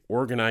into the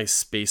organized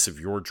space of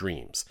your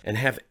dreams and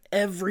have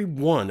every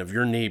one of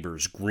your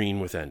neighbors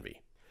green with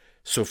envy.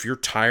 So if you're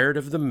tired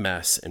of the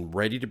mess and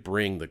ready to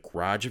bring the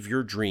garage of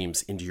your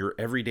dreams into your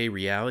everyday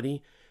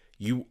reality,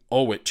 you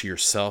owe it to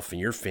yourself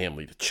and your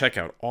family to check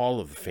out all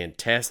of the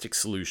fantastic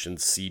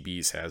solutions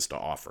CB's has to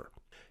offer.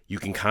 You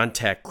can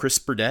contact Chris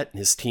Burdett and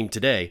his team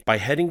today by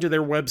heading to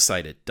their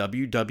website at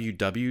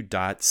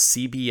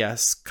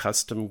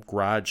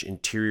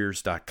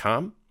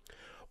www.cbscustomgarageinteriors.com,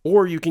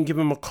 or you can give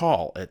them a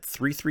call at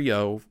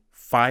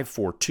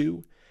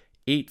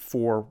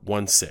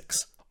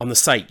 330-542-8416. On the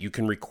site, you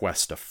can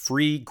request a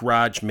free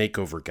garage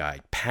makeover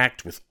guide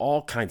packed with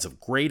all kinds of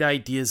great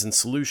ideas and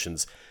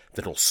solutions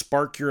that'll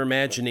spark your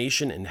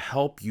imagination and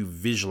help you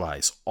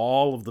visualize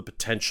all of the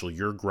potential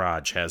your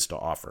garage has to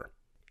offer.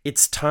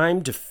 It's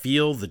time to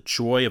feel the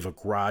joy of a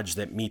garage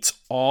that meets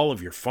all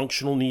of your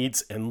functional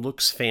needs and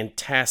looks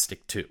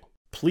fantastic too.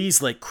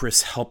 Please let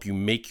Chris help you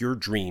make your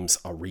dreams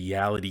a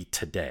reality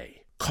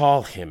today.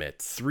 Call him at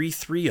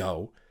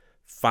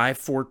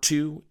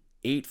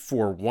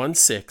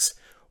 330-542-8416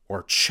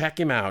 or check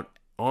him out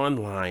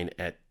online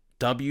at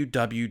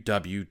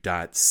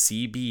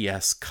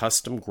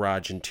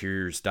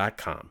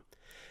www.cbscustomgarageinteriors.com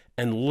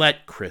and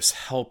let Chris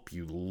help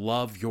you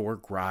love your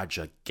garage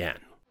again.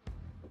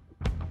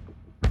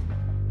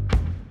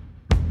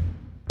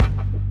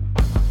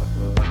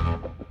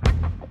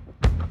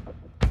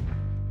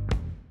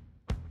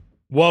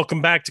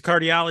 Welcome back to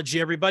Cardiology,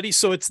 everybody.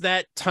 So it's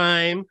that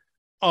time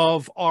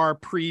of our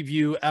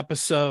preview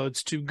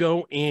episodes to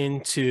go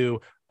into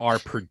our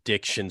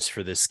predictions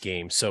for this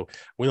game. So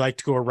we like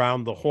to go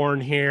around the horn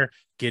here,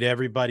 get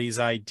everybody's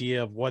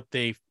idea of what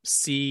they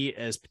see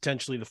as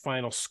potentially the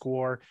final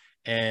score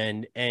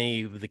and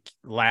any of the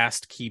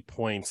last key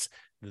points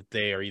that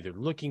they are either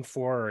looking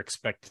for or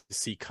expect to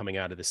see coming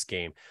out of this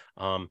game.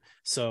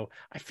 So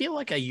I feel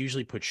like I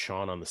usually put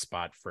Sean on the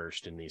spot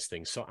first in these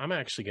things. So I'm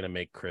actually going to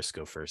make Chris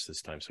go first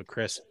this time. So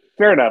Chris,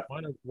 fair enough.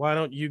 Why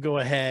don't you go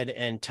ahead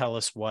and tell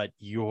us what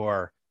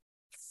your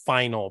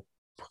final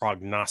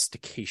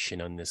prognostication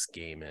on this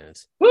game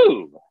is?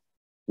 Woo!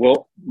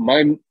 Well,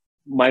 my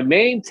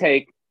main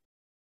take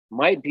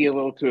might be a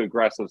little too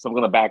aggressive, so I'm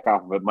going to back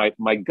off of it.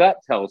 My gut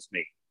tells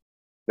me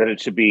that it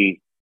should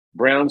be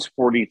Browns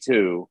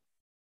 42,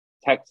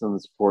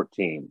 Texans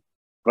 14.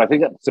 But I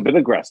think it's a bit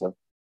aggressive.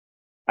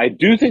 I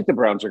do think the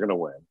Browns are going to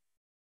win.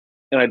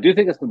 And I do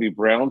think it's going to be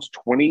Browns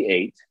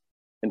 28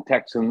 and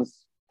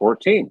Texans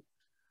 14.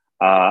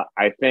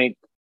 I think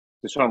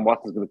Deshaun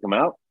Watson's going to come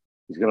out.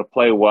 He's going to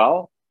play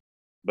well.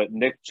 But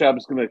Nick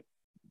Chubb's going to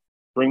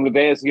bring the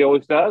day as he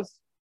always does.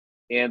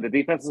 And the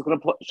defense is going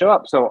to show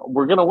up. So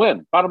we're going to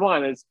win. Bottom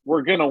line is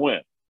we're going to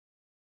win.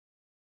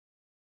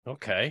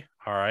 Okay.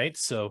 All right.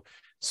 So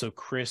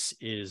Chris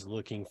is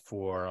looking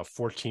for a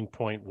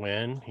 14-point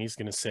win. He's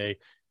going to say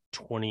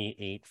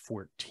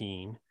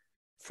 28-14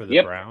 for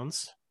the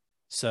Browns.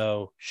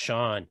 So,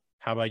 Sean,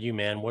 how about you,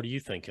 man? What are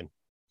you thinking?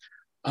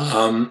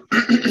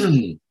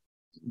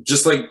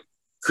 Just like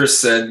Chris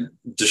said,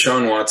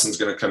 Deshaun Watson's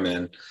going to come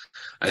in.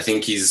 I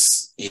think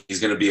he's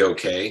going to be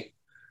okay,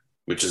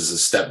 which is a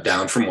step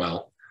down from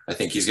well. I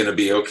think he's going to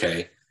be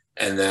okay.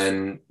 And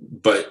then,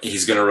 but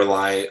he's going to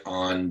rely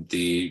on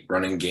the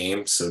running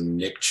game. So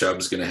Nick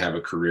Chubb's going to have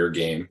a career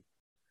game.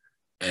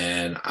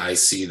 And I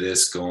see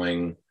this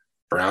going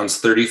Browns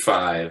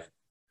 35,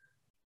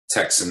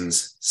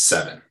 Texans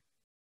 7.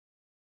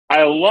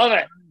 I love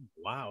it.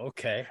 Wow.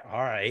 Okay.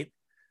 All right.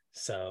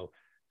 So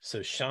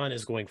Sean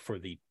is going for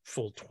the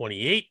full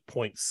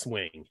 28-point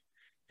swing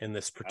in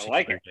this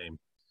particular game.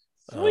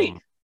 Sweet.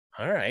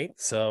 All right.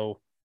 So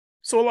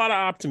a lot of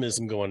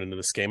optimism going into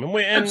this game.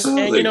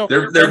 Absolutely. And you know,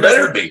 there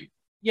better be.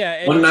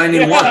 Yeah.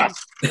 191.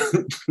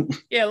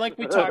 Yeah. Like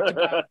we talked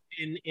about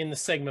in the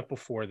segment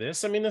before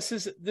this. I mean, this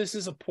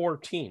is a poor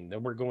team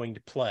that we're going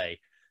to play.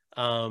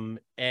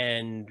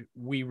 And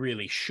we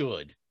really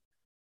should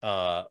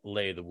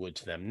lay the wood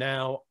to them.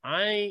 Now,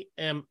 I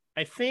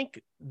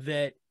think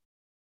that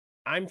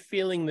I'm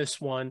feeling this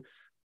one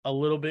a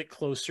little bit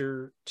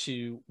closer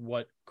to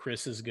what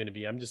Chris is going to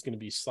be. I'm just going to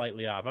be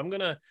slightly off. I'm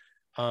going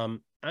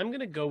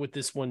to go with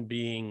this one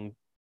being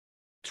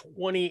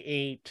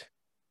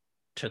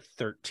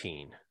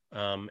 28-13.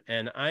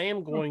 And I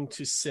am going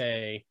to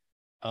say,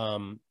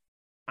 I'm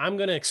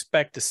going to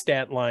expect a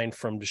stat line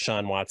from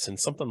Deshaun Watson,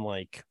 something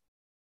like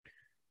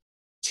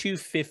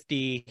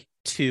 250,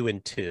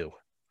 2-2.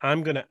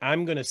 I'm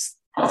gonna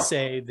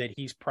say that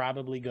he's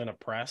probably gonna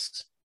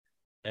press,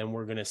 and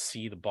we're gonna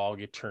see the ball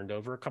get turned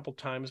over a couple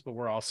times, but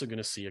we're also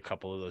gonna see a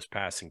couple of those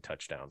passing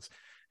touchdowns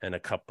and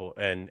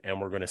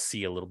we're gonna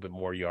see a little bit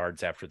more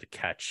yards after the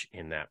catch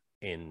in that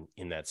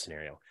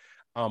scenario.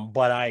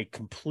 But I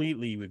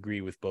completely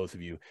agree with both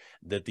of you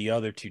that the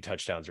other 2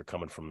 touchdowns are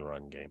coming from the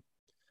run game.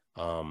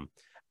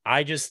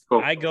 I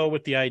go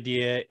with the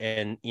idea,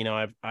 and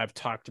I've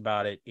talked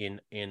about it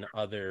in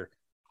other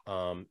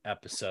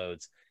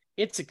episodes.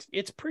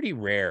 It's pretty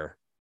rare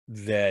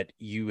that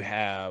you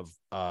have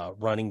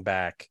running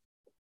back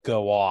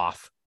go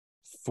off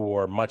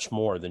for much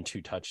more than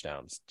 2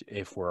 touchdowns,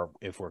 if we're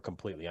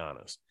completely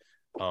honest.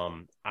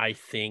 I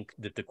think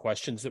that the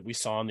questions that we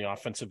saw on the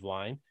offensive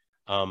line,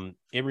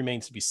 it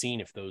remains to be seen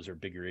if those are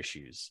bigger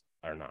issues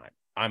or not.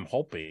 I'm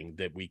hoping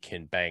that we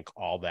can bank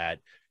all that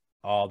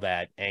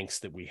angst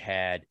that we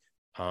had.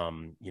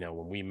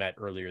 When we met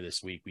earlier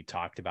this week, we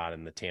talked about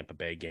in the Tampa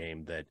Bay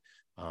game that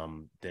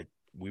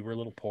we were a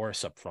little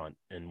porous up front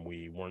and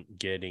we weren't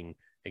getting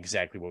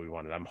exactly what we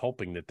wanted. I'm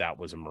hoping that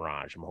was a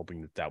mirage. I'm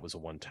hoping that was a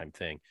one-time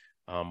thing.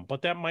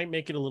 But that might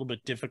make it a little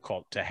bit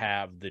difficult to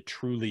have the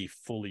truly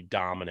fully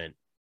dominant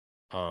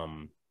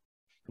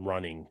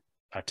running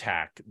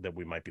attack that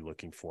we might be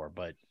looking for.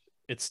 But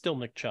it's still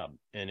Nick Chubb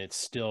and it's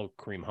still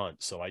Kareem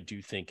Hunt. So I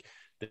do think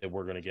that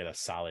we're going to get a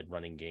solid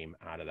running game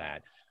out of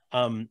that.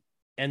 And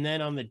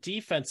then on the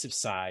defensive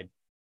side,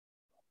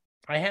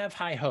 I have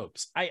high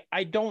hopes.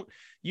 I don't,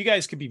 you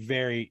guys could be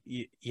very,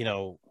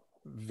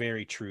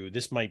 very true.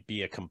 This might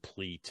be a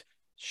complete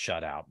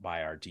shutout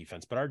by our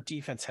defense, but our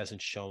defense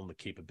hasn't shown the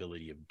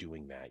capability of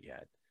doing that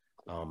yet.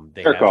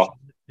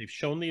 They've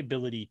shown the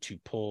ability to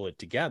pull it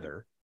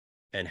together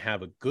and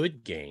have a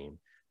good game,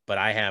 but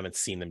I haven't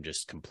seen them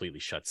just completely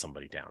shut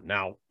somebody down.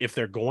 Now, if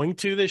they're going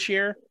to this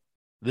year,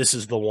 this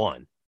is the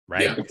one,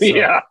 right?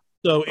 Yeah.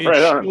 So it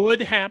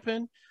should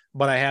happen,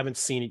 but I haven't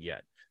seen it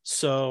yet.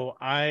 So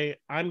I'm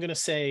going to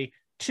say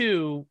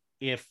 2,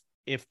 if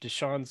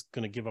Deshaun's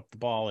going to give up the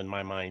ball, in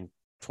my mind,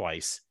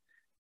 twice,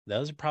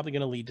 those are probably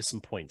going to lead to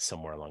some points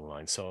somewhere along the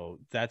line. So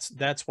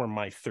that's where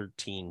my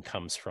 13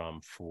 comes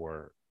from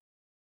for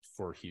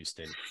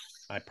Houston.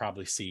 I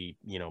probably see,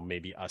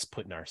 maybe us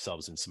putting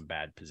ourselves in some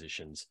bad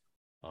positions.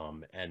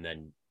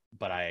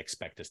 But I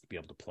expect us to be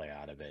able to play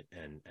out of it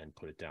and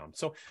put it down.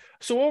 So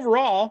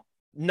overall,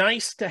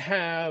 nice to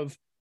have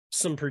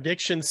some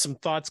predictions, some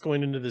thoughts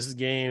going into this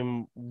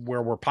game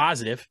where we're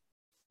positive.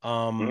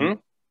 I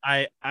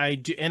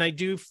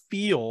do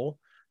feel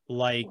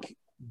like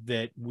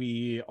that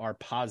we are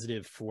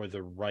positive for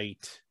the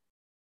right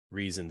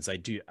reasons. I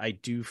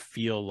do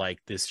feel like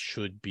this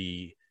should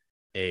be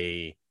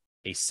a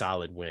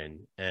solid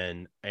win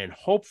and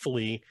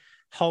hopefully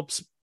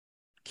helps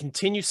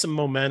continue some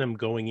momentum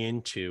going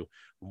into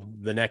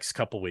the next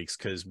couple of weeks,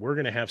 because we're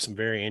going to have some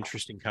very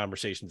interesting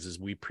conversations as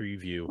we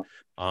preview.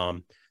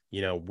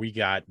 We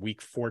got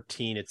week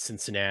 14 at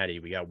Cincinnati.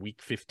 We got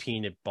week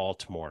 15 at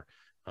Baltimore.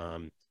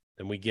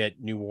 Then we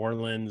get New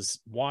Orleans,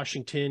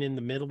 Washington in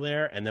the middle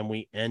there, and then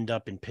we end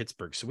up in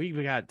Pittsburgh. So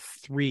we've got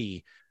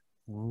 3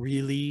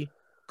 really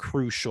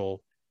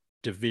crucial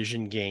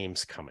division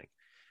games coming.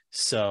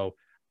 So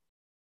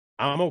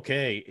I'm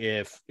okay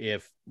if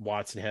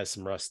Watson has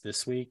some rust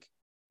this week,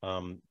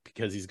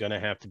 because he's going to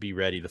have to be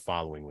ready the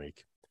following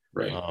week.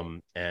 Right.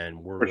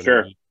 And we're going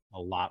to need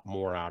a lot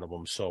more out of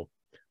him. So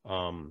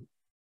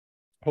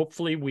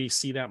hopefully we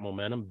see that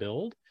momentum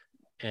build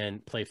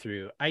and play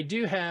through. I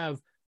do have,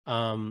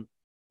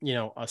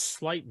 a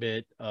slight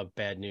bit of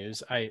bad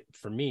news.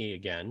 For me,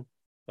 again,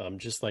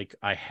 just like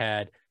I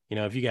had,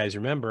 if you guys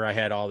remember, I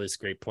had all this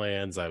great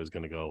plans. I was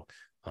going to go,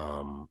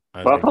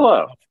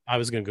 Buffalo. I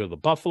was going to go to the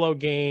Buffalo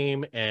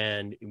game,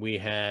 and we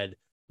had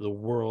the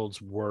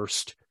world's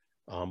worst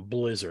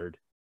blizzard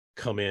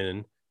come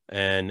in,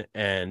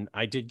 and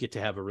I did get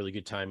to have a really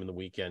good time in the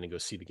weekend and go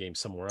see the game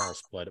somewhere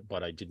else,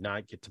 but I did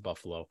not get to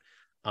Buffalo.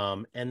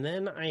 And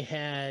then I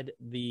had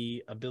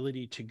the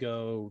ability to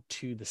go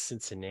to the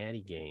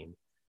Cincinnati game,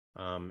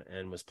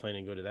 and was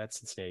planning to go to that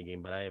Cincinnati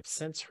game, but I have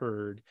since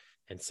heard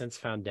and since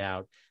found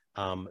out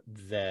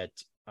that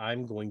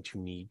I'm going to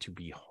need to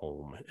be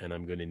home, and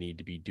I'm going to need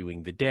to be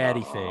doing the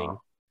daddy thing.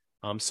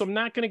 So I'm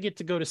not going to get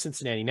to go to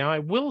Cincinnati. Now, I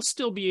will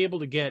still be able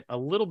to get a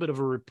little bit of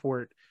a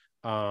report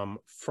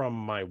from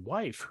my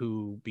wife,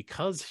 who,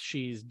 because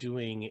she's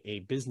doing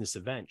a business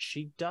event,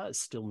 she does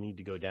still need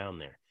to go down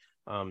there.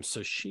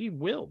 So she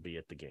will be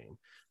at the game.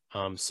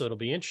 So it'll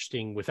be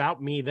interesting.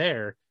 Without me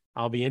there,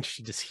 I'll be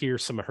interested to hear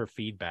some of her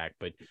feedback.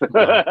 But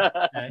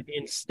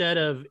instead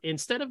of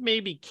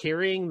maybe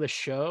carrying the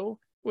show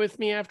with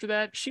me after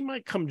that, she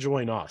might come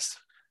join us.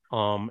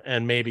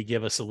 And maybe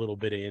give us a little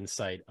bit of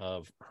insight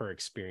of her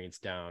experience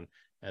down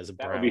as a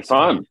Browns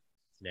fan in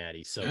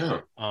Cincinnati.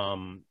 So,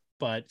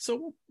 But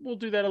so we'll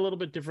do that a little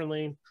bit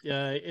differently.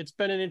 It's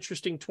been an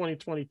interesting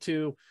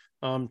 2022.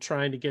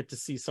 Trying to get to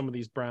see some of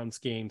these Browns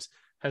games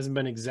hasn't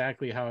been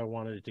exactly how I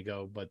wanted it to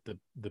go, but the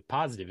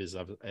positive is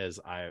as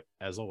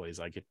always,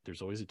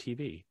 there's always a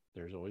TV.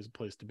 There's always a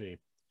place to be.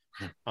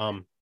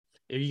 Are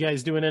you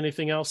guys doing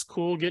anything else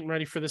cool getting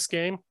ready for this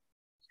game?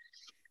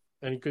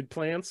 Any good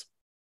plans?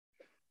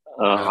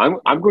 I'm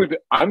going to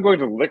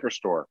the liquor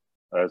store.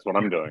 That's what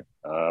I'm doing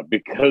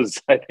because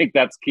I think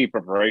that's key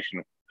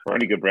preparation for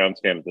any good Browns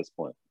fan at this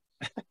point.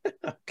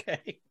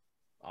 Okay,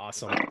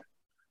 awesome.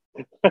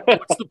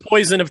 What's the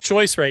poison of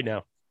choice right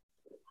now?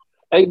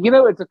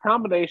 It's a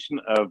combination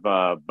of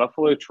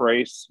Buffalo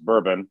Trace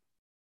bourbon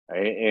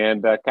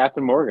and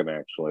Captain Morgan.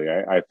 Actually,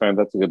 I found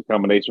that's a good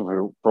combination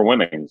for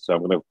winning. So I'm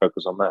going to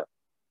focus on that.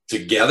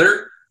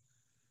 Together,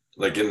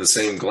 like in the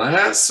same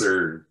glass,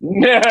 or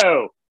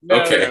no.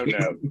 Okay.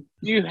 No.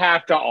 You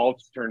have to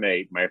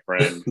alternate, my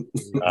friend.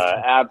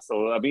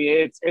 Absolutely. I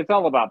mean, it's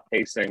all about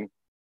pacing,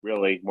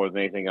 really, more than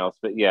anything else.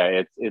 But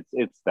yeah,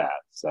 it's that.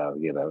 So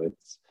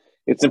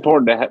it's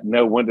important to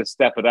know when to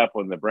step it up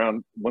when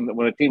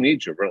a team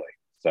needs you, really.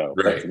 So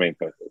right. That's the main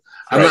focus.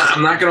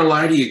 I'm not going to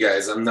lie to you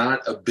guys. I'm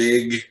not a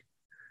big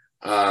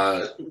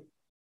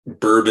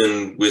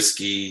bourbon,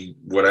 whiskey,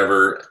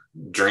 whatever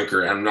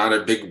drinker. I'm not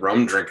a big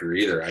rum drinker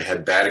either. I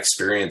had bad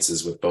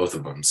experiences with both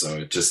of them, so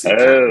it just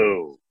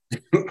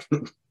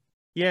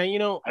yeah,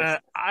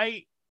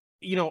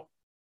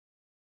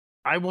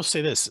 I will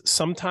say this.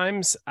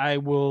 Sometimes I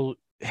will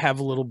have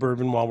a little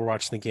bourbon while we're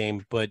watching the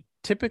game, but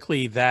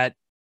typically that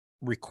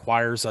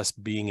requires us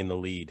being in the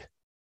lead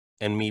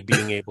and me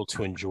being able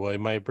to enjoy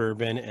my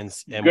bourbon. And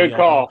good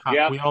call.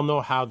 We all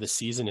know how the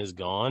season is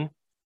gone.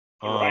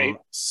 Right.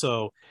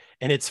 So,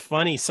 and it's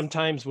funny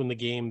sometimes when the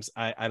games,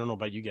 I don't know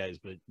about you guys,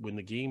 but when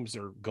the games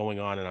are going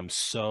on and I'm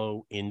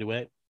so into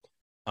it,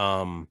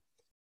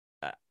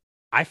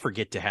 I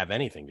forget to have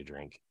anything to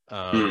drink.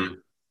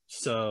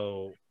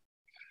 So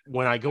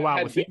when I go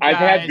out with you guys, I've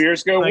had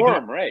beers go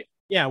warm, right?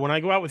 Yeah, when I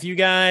go out with you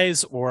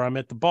guys or I'm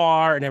at the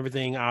bar and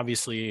everything,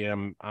 obviously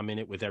I'm in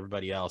it with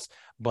everybody else.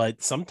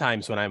 But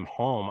sometimes when I'm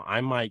home, I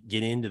might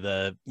get into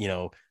the,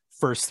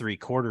 first three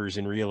quarters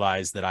and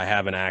realize that I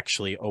haven't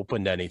actually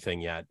opened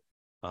anything yet.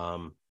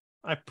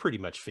 I pretty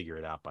much figure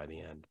it out by the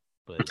end.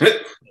 But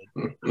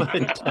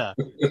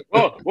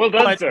well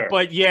done, sir.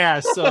 But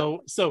yeah,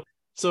 so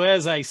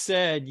as I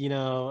said,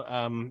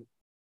 I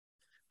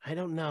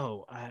don't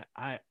know.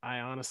 I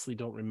honestly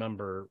don't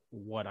remember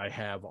what I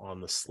have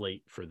on the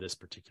slate for this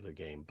particular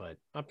game, but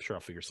I'm sure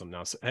I'll figure something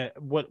else.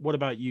 What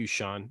about you,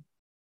 Sean?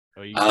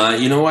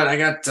 You know what? I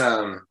got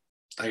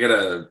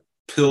a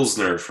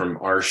Pilsner from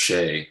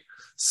Arche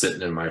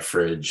sitting in my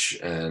fridge,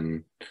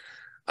 and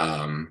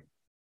a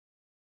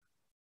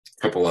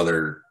couple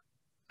other.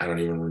 I don't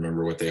even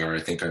remember what they are. I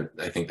think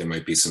there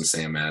might be some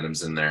Sam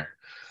Adams in there.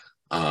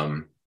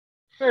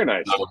 Very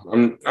nice.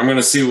 I'm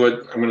gonna see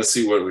what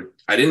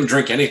I didn't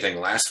drink anything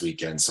last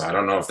weekend, so I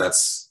don't know if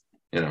that's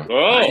I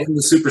am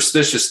the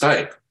superstitious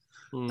type.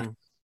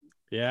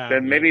 Yeah.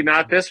 Then maybe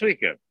not this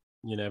weekend.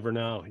 You never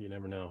know.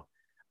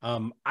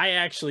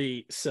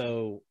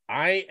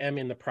 I am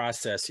in the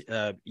process.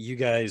 You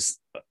guys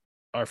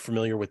are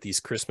familiar with these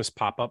Christmas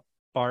pop-up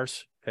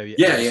bars? Have you?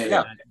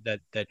 Yeah.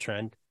 That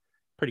trend,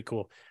 pretty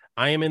cool.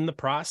 I am in the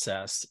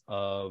process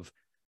of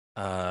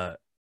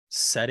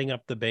setting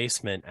up the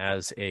basement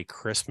as a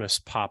Christmas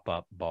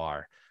pop-up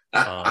bar.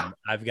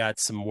 I've got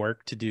some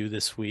work to do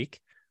this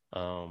week.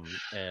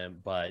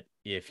 But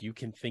if you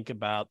can think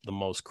about the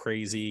most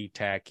crazy,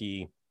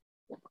 tacky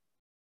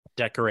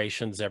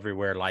decorations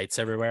everywhere, lights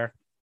everywhere,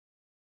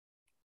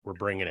 we're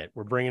bringing it.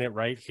 We're bringing it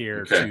right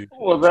here. Okay.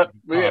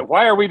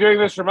 Why are we doing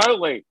this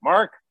remotely,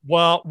 Mark?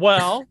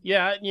 Well,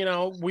 yeah,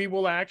 we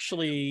will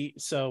actually.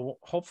 So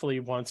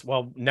hopefully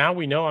now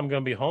we know I'm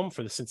going to be home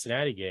for the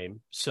Cincinnati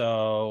game.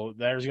 So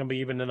there's going to be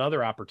even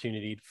another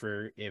opportunity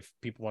for if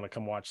people want to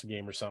come watch the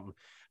game or something.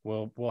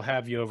 We'll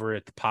have you over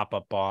at the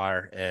pop-up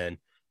bar and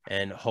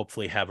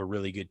hopefully have a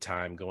really good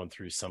time going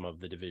through some of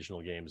the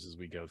divisional games as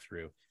we go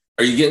through.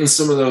 Are you getting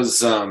some of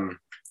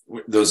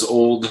those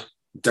old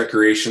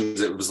decorations?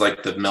 It was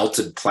like the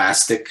melted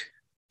plastic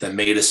that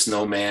made a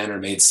snowman or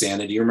made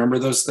Santa. Do you remember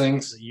those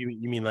things?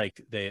 You mean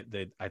like they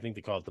I think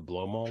they call it the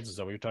blow molds? Is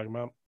that what you're talking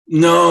about?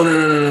 No.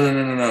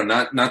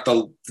 Not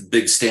the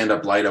big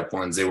stand-up light-up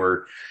ones. They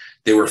were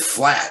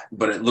flat,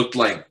 but it looked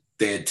like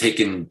they had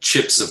taken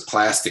chips of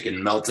plastic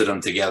and melted them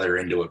together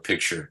into a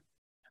picture.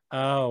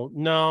 Oh,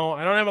 no,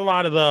 I don't have a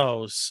lot of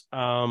those.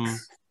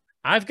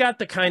 I've got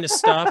the kind of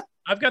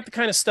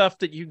stuff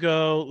that you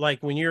go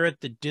like when you're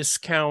at the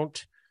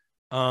discount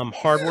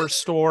hardware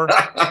store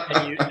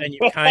and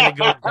you kind of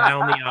go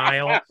down the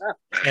aisle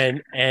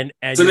and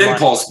it's an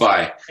impulse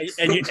buy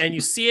and you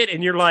see it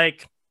and you're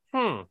like,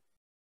 you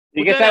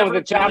get that with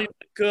a chop really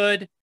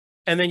good,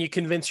 and then you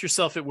convince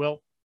yourself it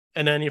will,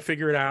 and then you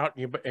figure it out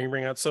and you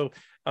bring it out. So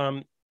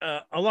a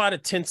lot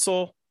of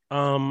tinsel.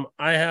 I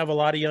have a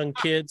lot of young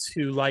kids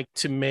who like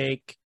to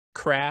make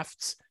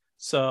crafts,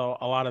 so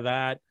a lot of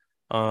that.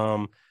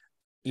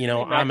 you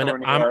know,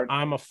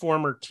 I'm a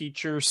former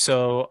teacher,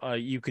 so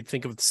you could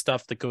think of the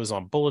stuff that goes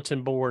on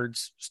bulletin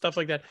boards, stuff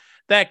like that.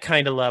 That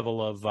kind of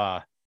level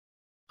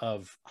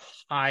of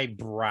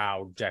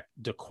highbrow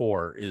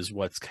decor is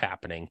what's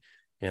happening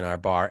in our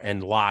bar,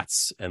 and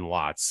lots and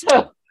lots.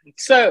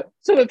 So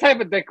the type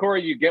of decor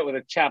you get with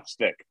a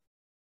chapstick.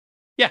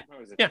 Yeah,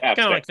 kind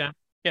of like that.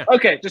 Yeah.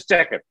 Okay, just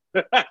checking.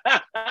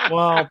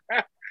 Well,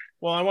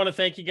 I want to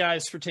thank you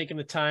guys for taking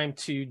the time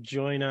to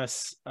join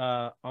us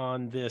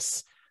on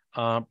this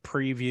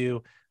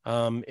preview.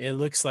 It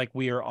looks like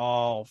we are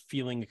all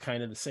feeling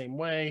kind of the same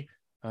way.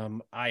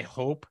 I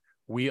hope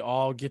we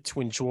all get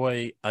to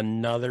enjoy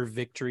another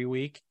victory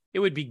week. It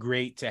would be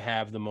great to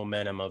have the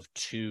momentum of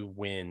 2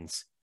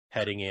 wins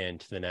heading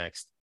into the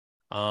next.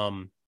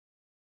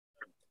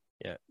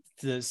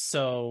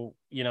 So,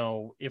 you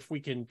know, if we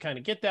can kind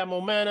of get that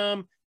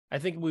momentum, I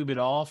think we would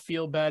all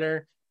feel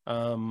better.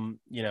 You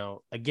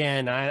know,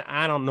 again,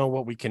 I don't know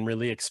what we can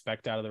really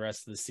expect out of the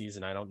rest of the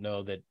season. I don't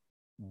know that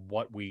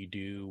what we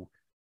do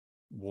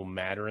will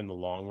matter in the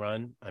long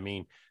run. I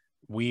mean,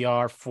 we're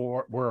a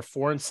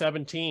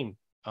 4-7 team.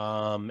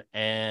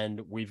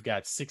 And we've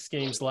got 6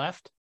 games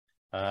left.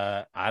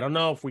 I don't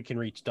know if we can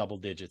reach double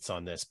digits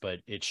on this, but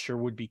it sure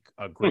would be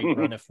a great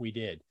run if we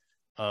did.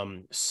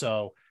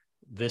 So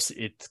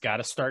it's got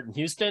to start in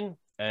Houston,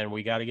 and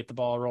we got to get the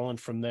ball rolling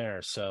from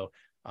there. So,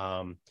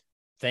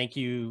 thank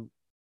you,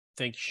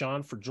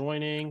 Sean, for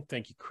joining.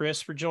 Thank you,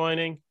 Chris, for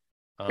joining.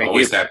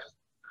 Always happy.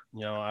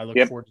 You know, I look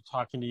forward to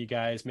talking to you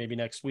guys maybe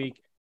next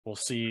week. We'll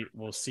see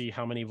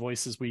how many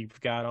voices we've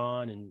got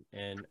on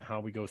and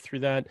how we go through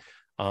that.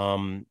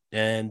 And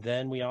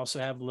then we also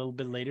have a little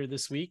bit later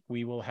this week,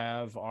 we will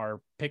have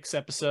our picks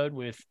episode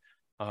with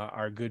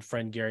our good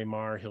friend Gary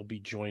Marr. He'll be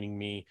joining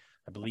me.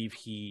 I believe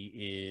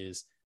he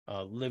is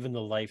living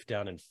the life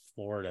down in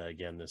Florida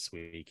again this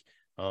week.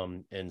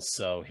 And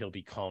so he'll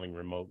be calling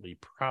remotely,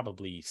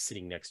 probably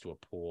sitting next to a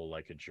pool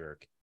like a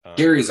jerk.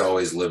 Gary's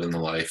always living the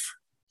life.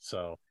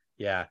 So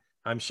yeah,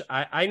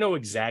 I know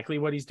exactly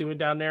what he's doing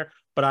down there,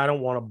 but I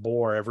don't want to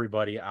bore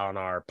everybody on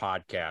our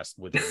podcast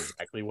with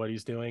exactly what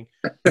he's doing.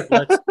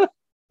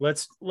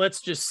 Let's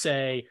just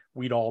say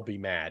we'd all be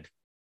mad.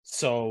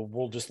 So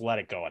we'll just let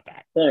it go at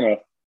that. Fair enough.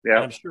 Yeah.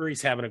 I'm sure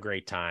he's having a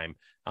great time.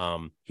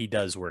 He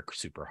does work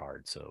super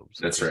hard. So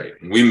that's right.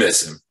 We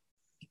miss him.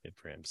 Good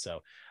for him.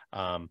 So,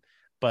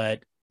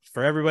 but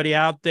for everybody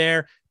out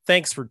there,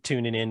 thanks for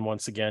tuning in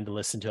once again to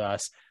listen to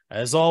us.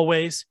 As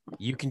always,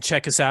 you can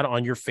check us out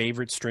on your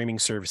favorite streaming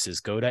services.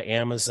 Go to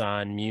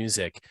Amazon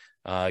Music,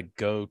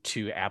 go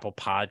to Apple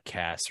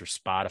Podcasts or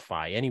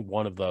Spotify, any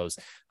one of those.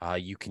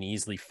 You can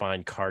easily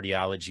find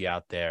Cardiology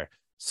out there.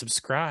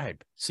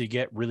 Subscribe so you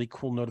get really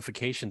cool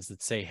notifications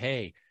that say,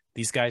 hey,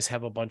 these guys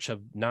have a bunch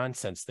of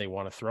nonsense they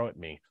want to throw at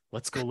me.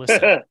 Let's go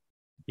listen.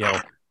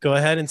 Go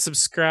ahead and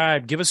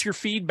subscribe. Give us your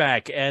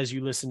feedback as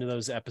you listen to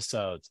those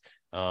episodes.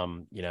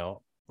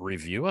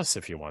 Review us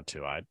if you want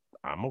to.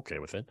 I'm okay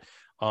with it.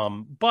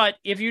 But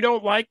if you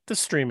don't like the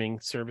streaming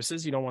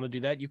services, you don't want to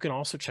do that, you can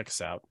also check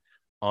us out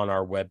on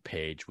our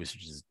webpage, which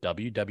is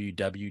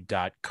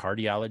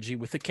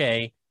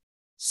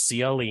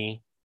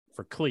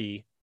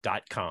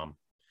www.cardiology.com.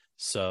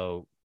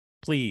 So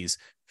please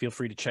feel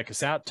free to check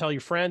us out. Tell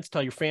your friends,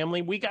 tell your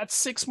family. We got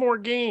 6 more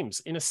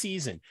games in a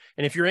season.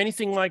 And if you're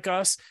anything like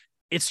us,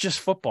 it's just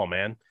football,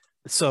 man.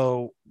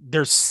 So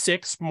there's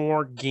 6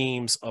 more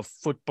games of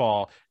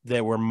football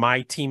where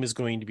my team is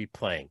going to be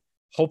playing.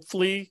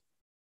 Hopefully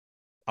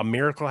a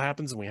miracle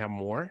happens and we have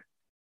more,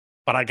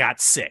 but I got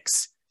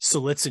 6. So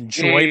let's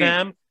enjoy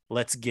them.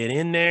 Let's get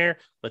in there.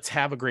 Let's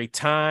have a great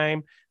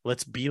time.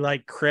 Let's be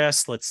like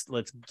Chris. Let's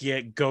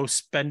go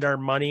spend our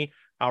money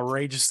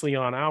outrageously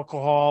on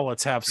alcohol.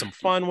 Let's have some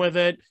fun with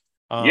it.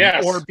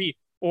 Yes.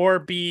 Or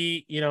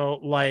be,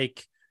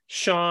 like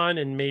Sean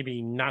and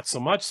maybe not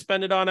so much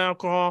spend it on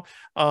alcohol.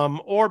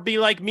 Or be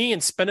like me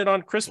and spend it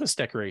on Christmas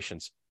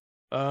decorations.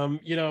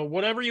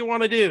 Whatever you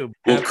want to do.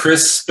 Will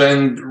Chris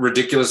spend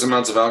ridiculous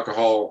amounts of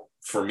alcohol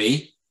for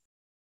me?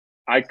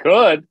 I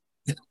could.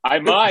 I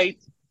might.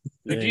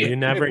 You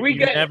never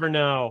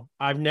know.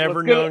 I've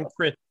never known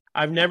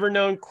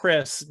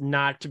Chris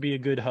not to be a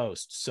good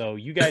host. So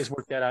you guys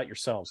work that out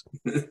yourselves.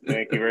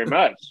 Thank you very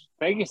much.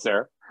 Thank you,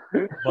 sir.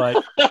 But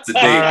all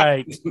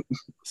right.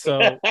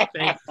 So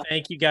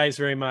thank you guys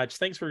very much.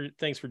 Thanks for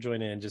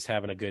joining in, just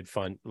having a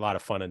lot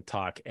of fun and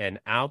talk. And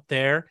out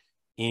there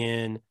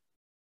in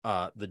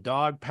the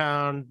Dog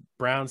Pound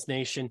Browns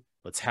Nation,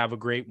 let's have a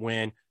great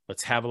win.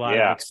 Let's have a lot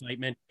of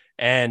excitement.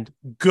 And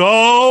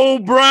go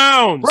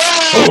Browns!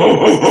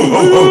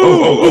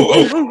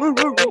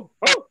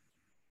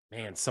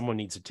 Man, someone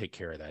needs to take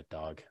care of that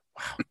dog.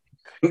 Wow.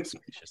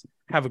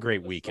 Have a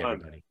great week,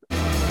 everybody.